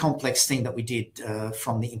most complex thing that we did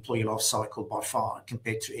from the employee life cycle by far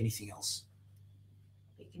compared to anything else.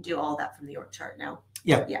 You can do all that from the org chart now.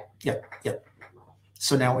 Yeah.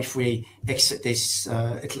 So now if we exit this,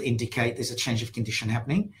 it'll indicate there's a change of condition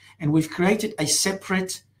happening. And we've created a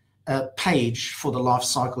separate page for the life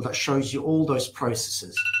cycle that shows you all those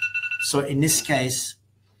processes. So in this case,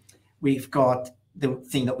 we've got the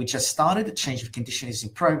thing that we just started, the change of condition is in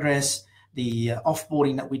progress, the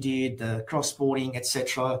offboarding that we did, the crossboarding,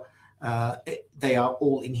 etc. They are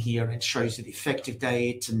all in here and shows you the effective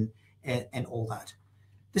date and all that.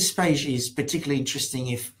 This page is particularly interesting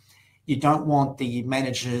if you don't want the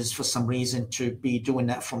managers for some reason to be doing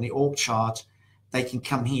that from the org chart. They can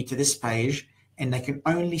come here to this page and they can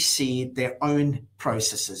only see their own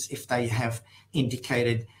processes. If they have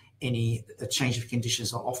indicated any change of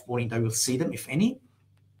conditions or offboarding, they will see them, if any,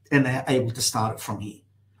 and they're able to start it from here.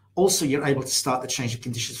 Also, you're able to start the change of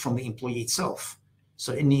conditions from the employee itself.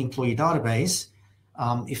 So in the employee database,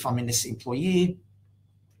 if I'm in this employee,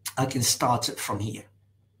 I can start it from here.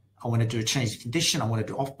 I want to do a change of condition, I want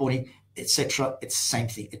to do offboarding, etc. It's the same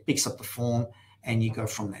thing. It picks up the form and you go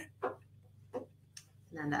from there. And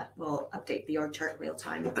then that will update the org chart real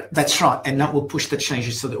time. That's right. And that will push the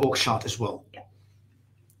changes to the org chart as well. Yeah.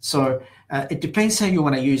 So it depends how you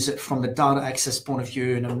want to use it from the data access point of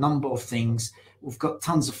view and a number of things. We've got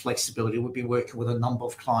tons of flexibility. We'll be working with a number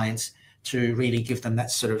of clients to really give them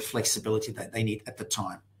that sort of flexibility that they need at the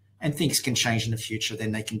time. And things can change in the future,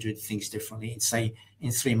 then they can do things differently, say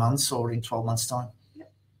in 3 months or in 12 months' time.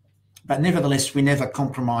 Yep. But nevertheless, we never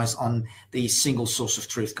compromise on the single source of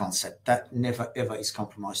truth concept. That never, ever is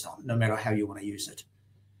compromised on, no matter how you want to use it.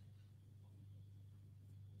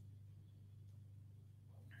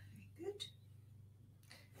 Very good.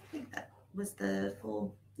 I think that was the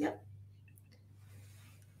full, yep.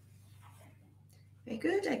 Very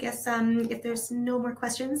good. I guess if there's no more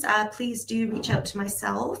questions, please do reach out to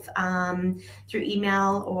myself through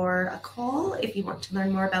email or a call if you want to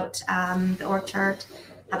learn more about the org chart,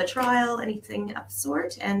 have a trial, anything of the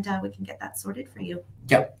sort, and we can get that sorted for you.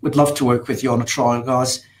 Yeah, we'd love to work with you on a trial,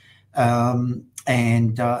 guys. And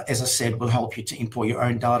as I said, we'll help you to import your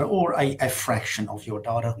own data or a fraction of your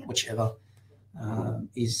data, whichever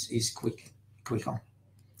is quicker.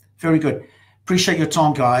 Very good. Appreciate your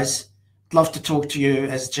time, guys. Love to talk to you,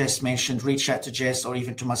 as Jess mentioned. Reach out to Jess or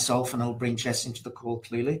even to myself, and I'll bring Jess into the call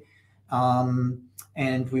clearly.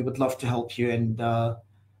 And we would love to help you and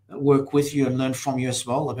work with you and learn from you as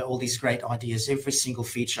well about all these great ideas. Every single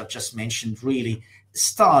feature I've just mentioned really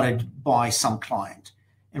started by some client.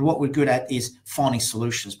 And what we're good at is finding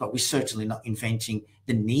solutions, but we're certainly not inventing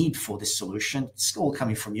the need for this solution. It's all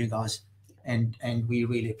coming from you guys, and we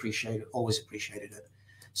really appreciate it, always appreciated it.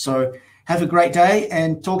 So have a great day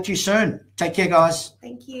and talk to you soon. Take care, guys.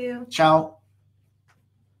 Thank you. Ciao.